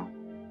rocket now?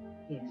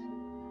 Yes.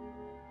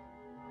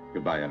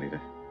 Goodbye,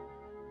 Alita.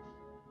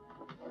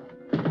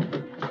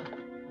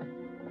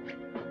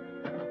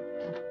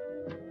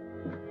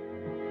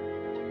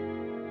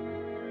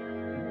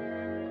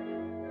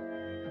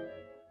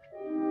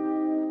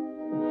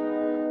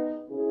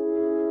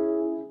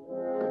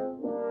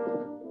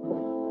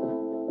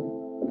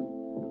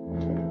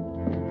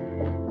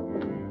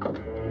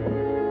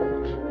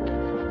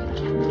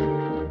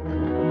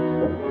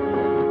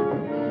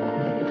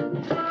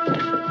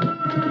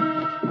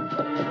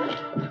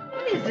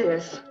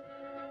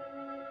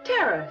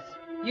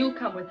 You'll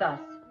come with us.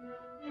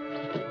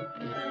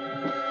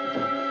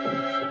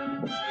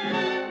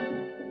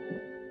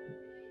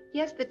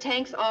 Yes, the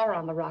tanks are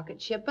on the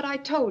rocket ship, but I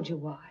told you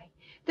why.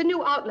 The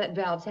new outlet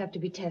valves have to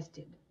be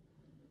tested.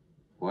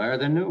 Why are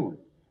they new?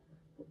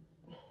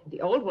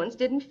 The old ones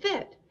didn't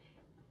fit.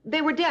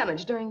 They were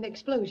damaged during the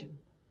explosion.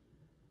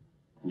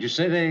 And you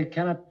say they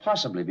cannot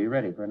possibly be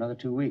ready for another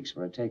 2 weeks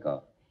for a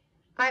takeoff.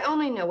 I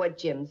only know what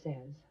Jim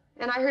says,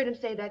 and I heard him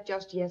say that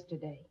just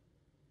yesterday.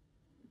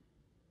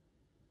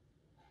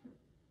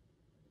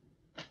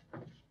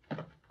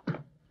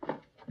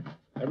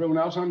 Everyone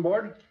else on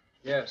board?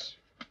 Yes.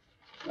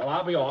 Well,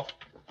 I'll be off.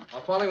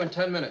 I'll follow you in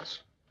 10 minutes.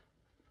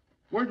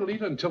 Weren't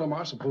Alita and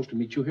Tillamar supposed to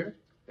meet you here?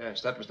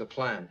 Yes, that was the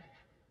plan.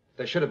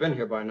 They should have been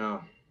here by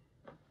now.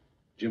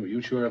 Jim, are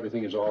you sure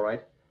everything is all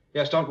right?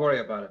 Yes, don't worry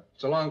about it.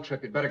 It's a long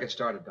trip. You'd better get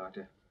started,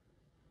 Doctor.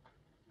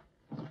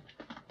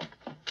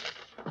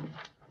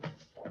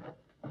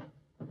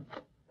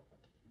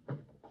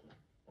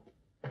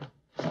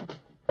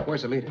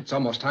 Where's Alita? It's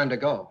almost time to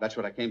go. That's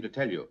what I came to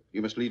tell you.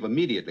 You must leave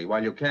immediately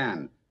while you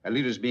can.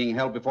 Alita's being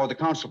held before the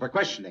council for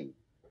questioning.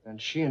 Then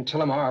she and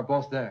Tillamar are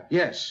both there.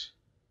 Yes.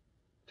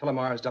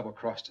 Tillamar has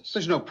double-crossed us.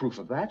 There's no proof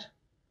of that.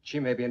 She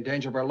may be in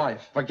danger of her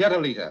life. Forget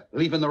Alita.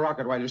 Leave in the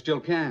rocket while you still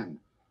can.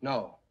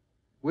 No.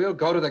 We'll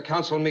go to the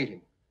council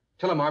meeting.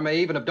 Tillamar may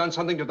even have done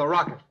something to the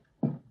rocket.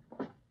 Will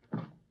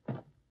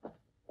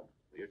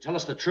you tell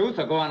us the truth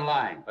or go on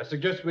lying? I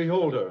suggest we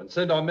hold her and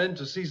send our men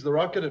to seize the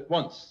rocket at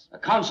once. The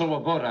council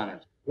will vote on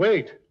it.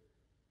 Wait.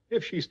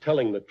 If she's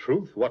telling the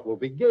truth, what will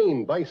be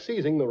gained by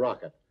seizing the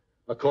rocket?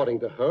 According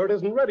to her, it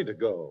isn't ready to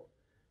go.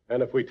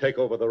 And if we take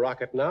over the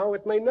rocket now,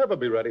 it may never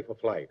be ready for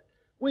flight.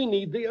 We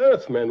need the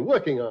Earthmen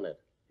working on it.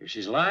 If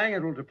she's lying,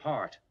 it will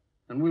depart,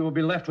 and we will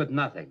be left with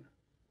nothing.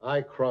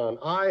 Ikron,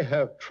 I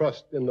have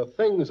trust in the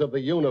things of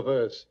the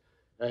universe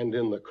and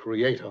in the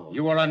Creator.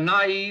 You are a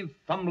naive,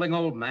 fumbling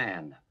old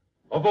man.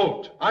 A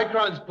vote.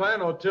 Ikron's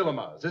plan or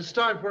Tillamar's. It's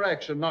time for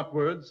action, not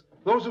words.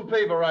 Those who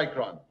favor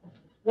Ikron.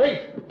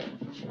 Wait!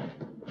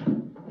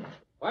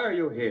 Why are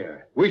you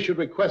here? We should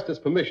request his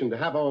permission to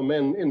have our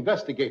men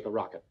investigate the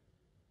rocket.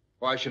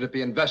 Why should it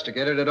be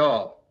investigated at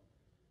all?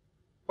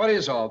 What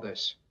is all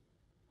this?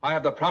 I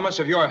have the promise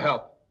of your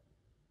help.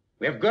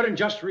 We have good and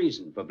just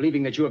reason for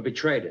believing that you have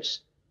betrayed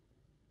us.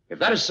 If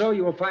that is so,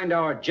 you will find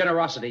our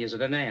generosity is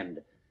at an end.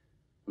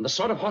 And the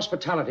sort of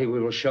hospitality we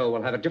will show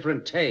will have a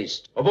different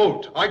taste. A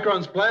vote.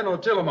 Ikron's plan or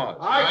Tillamar's?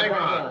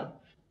 Ikron!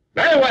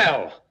 Very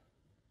well.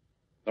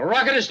 The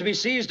rocket is to be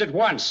seized at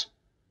once.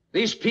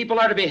 These people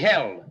are to be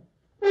held.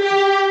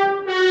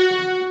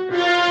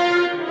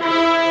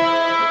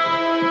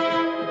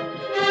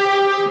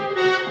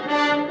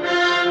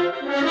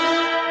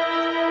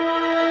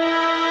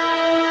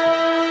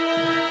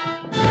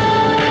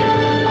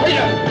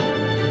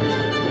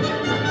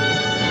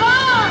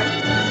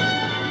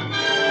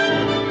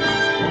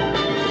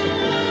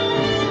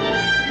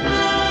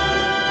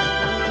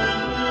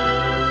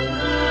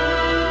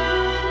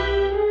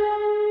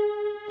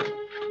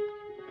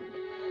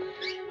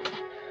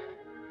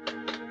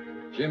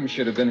 Jim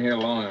should have been here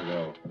long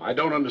ago. I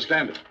don't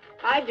understand it.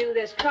 I do.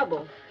 There's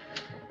trouble.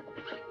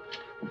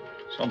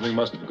 Something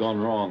must have gone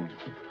wrong.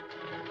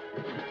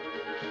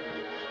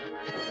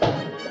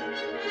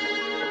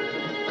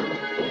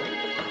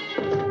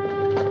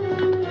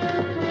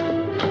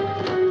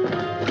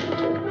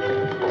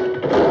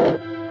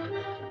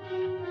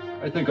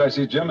 I think I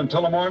see Jim and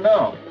Tillamar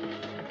now.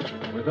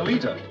 With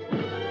Alita.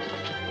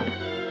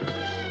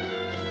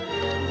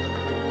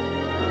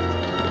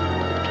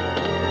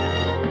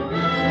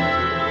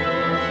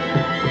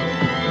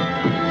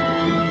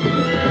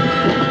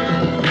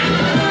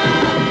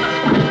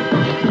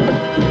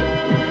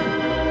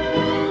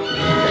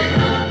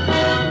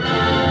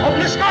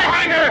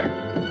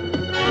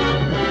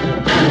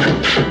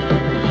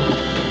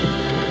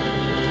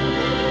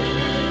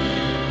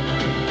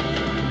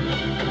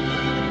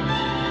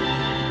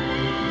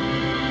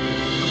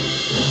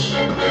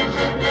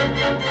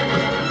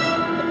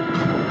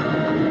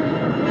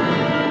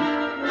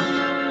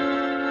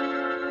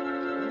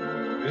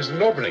 It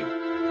isn't opening.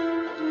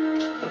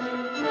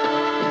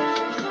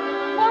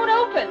 Won't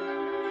open.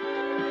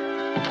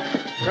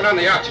 Turn on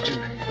the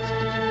oxygen.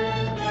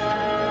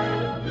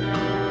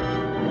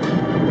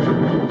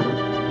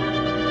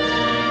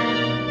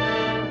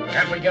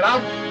 Can't we get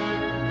out?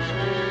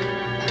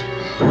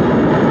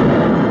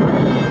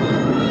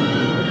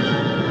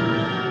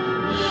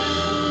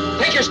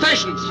 Take your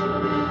stations.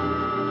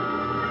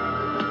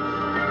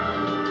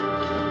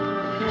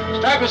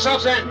 Strap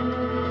yourselves in.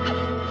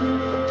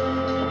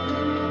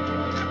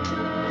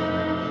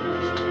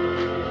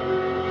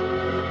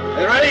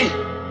 Are you ready?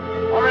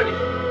 All ready.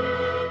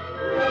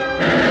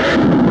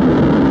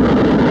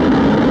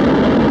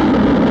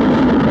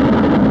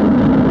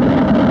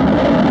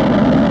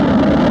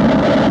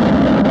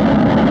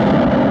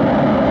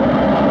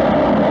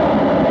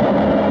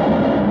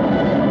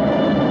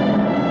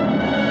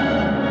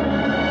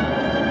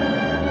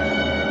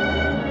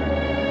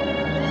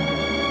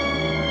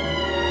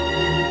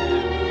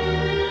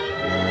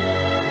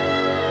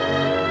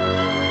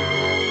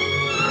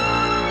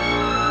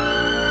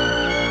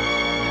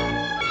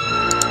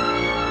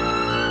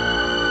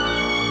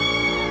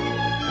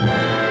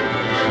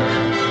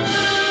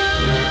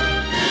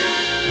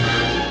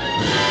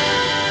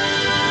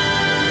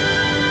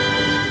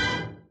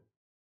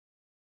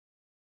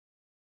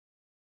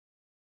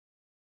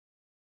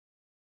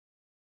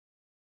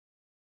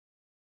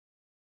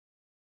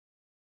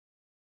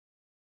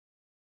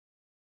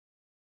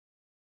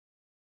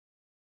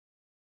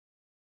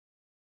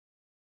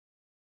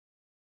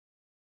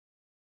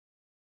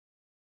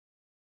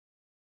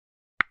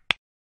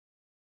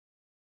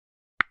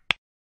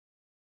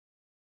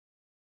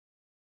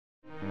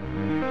 you.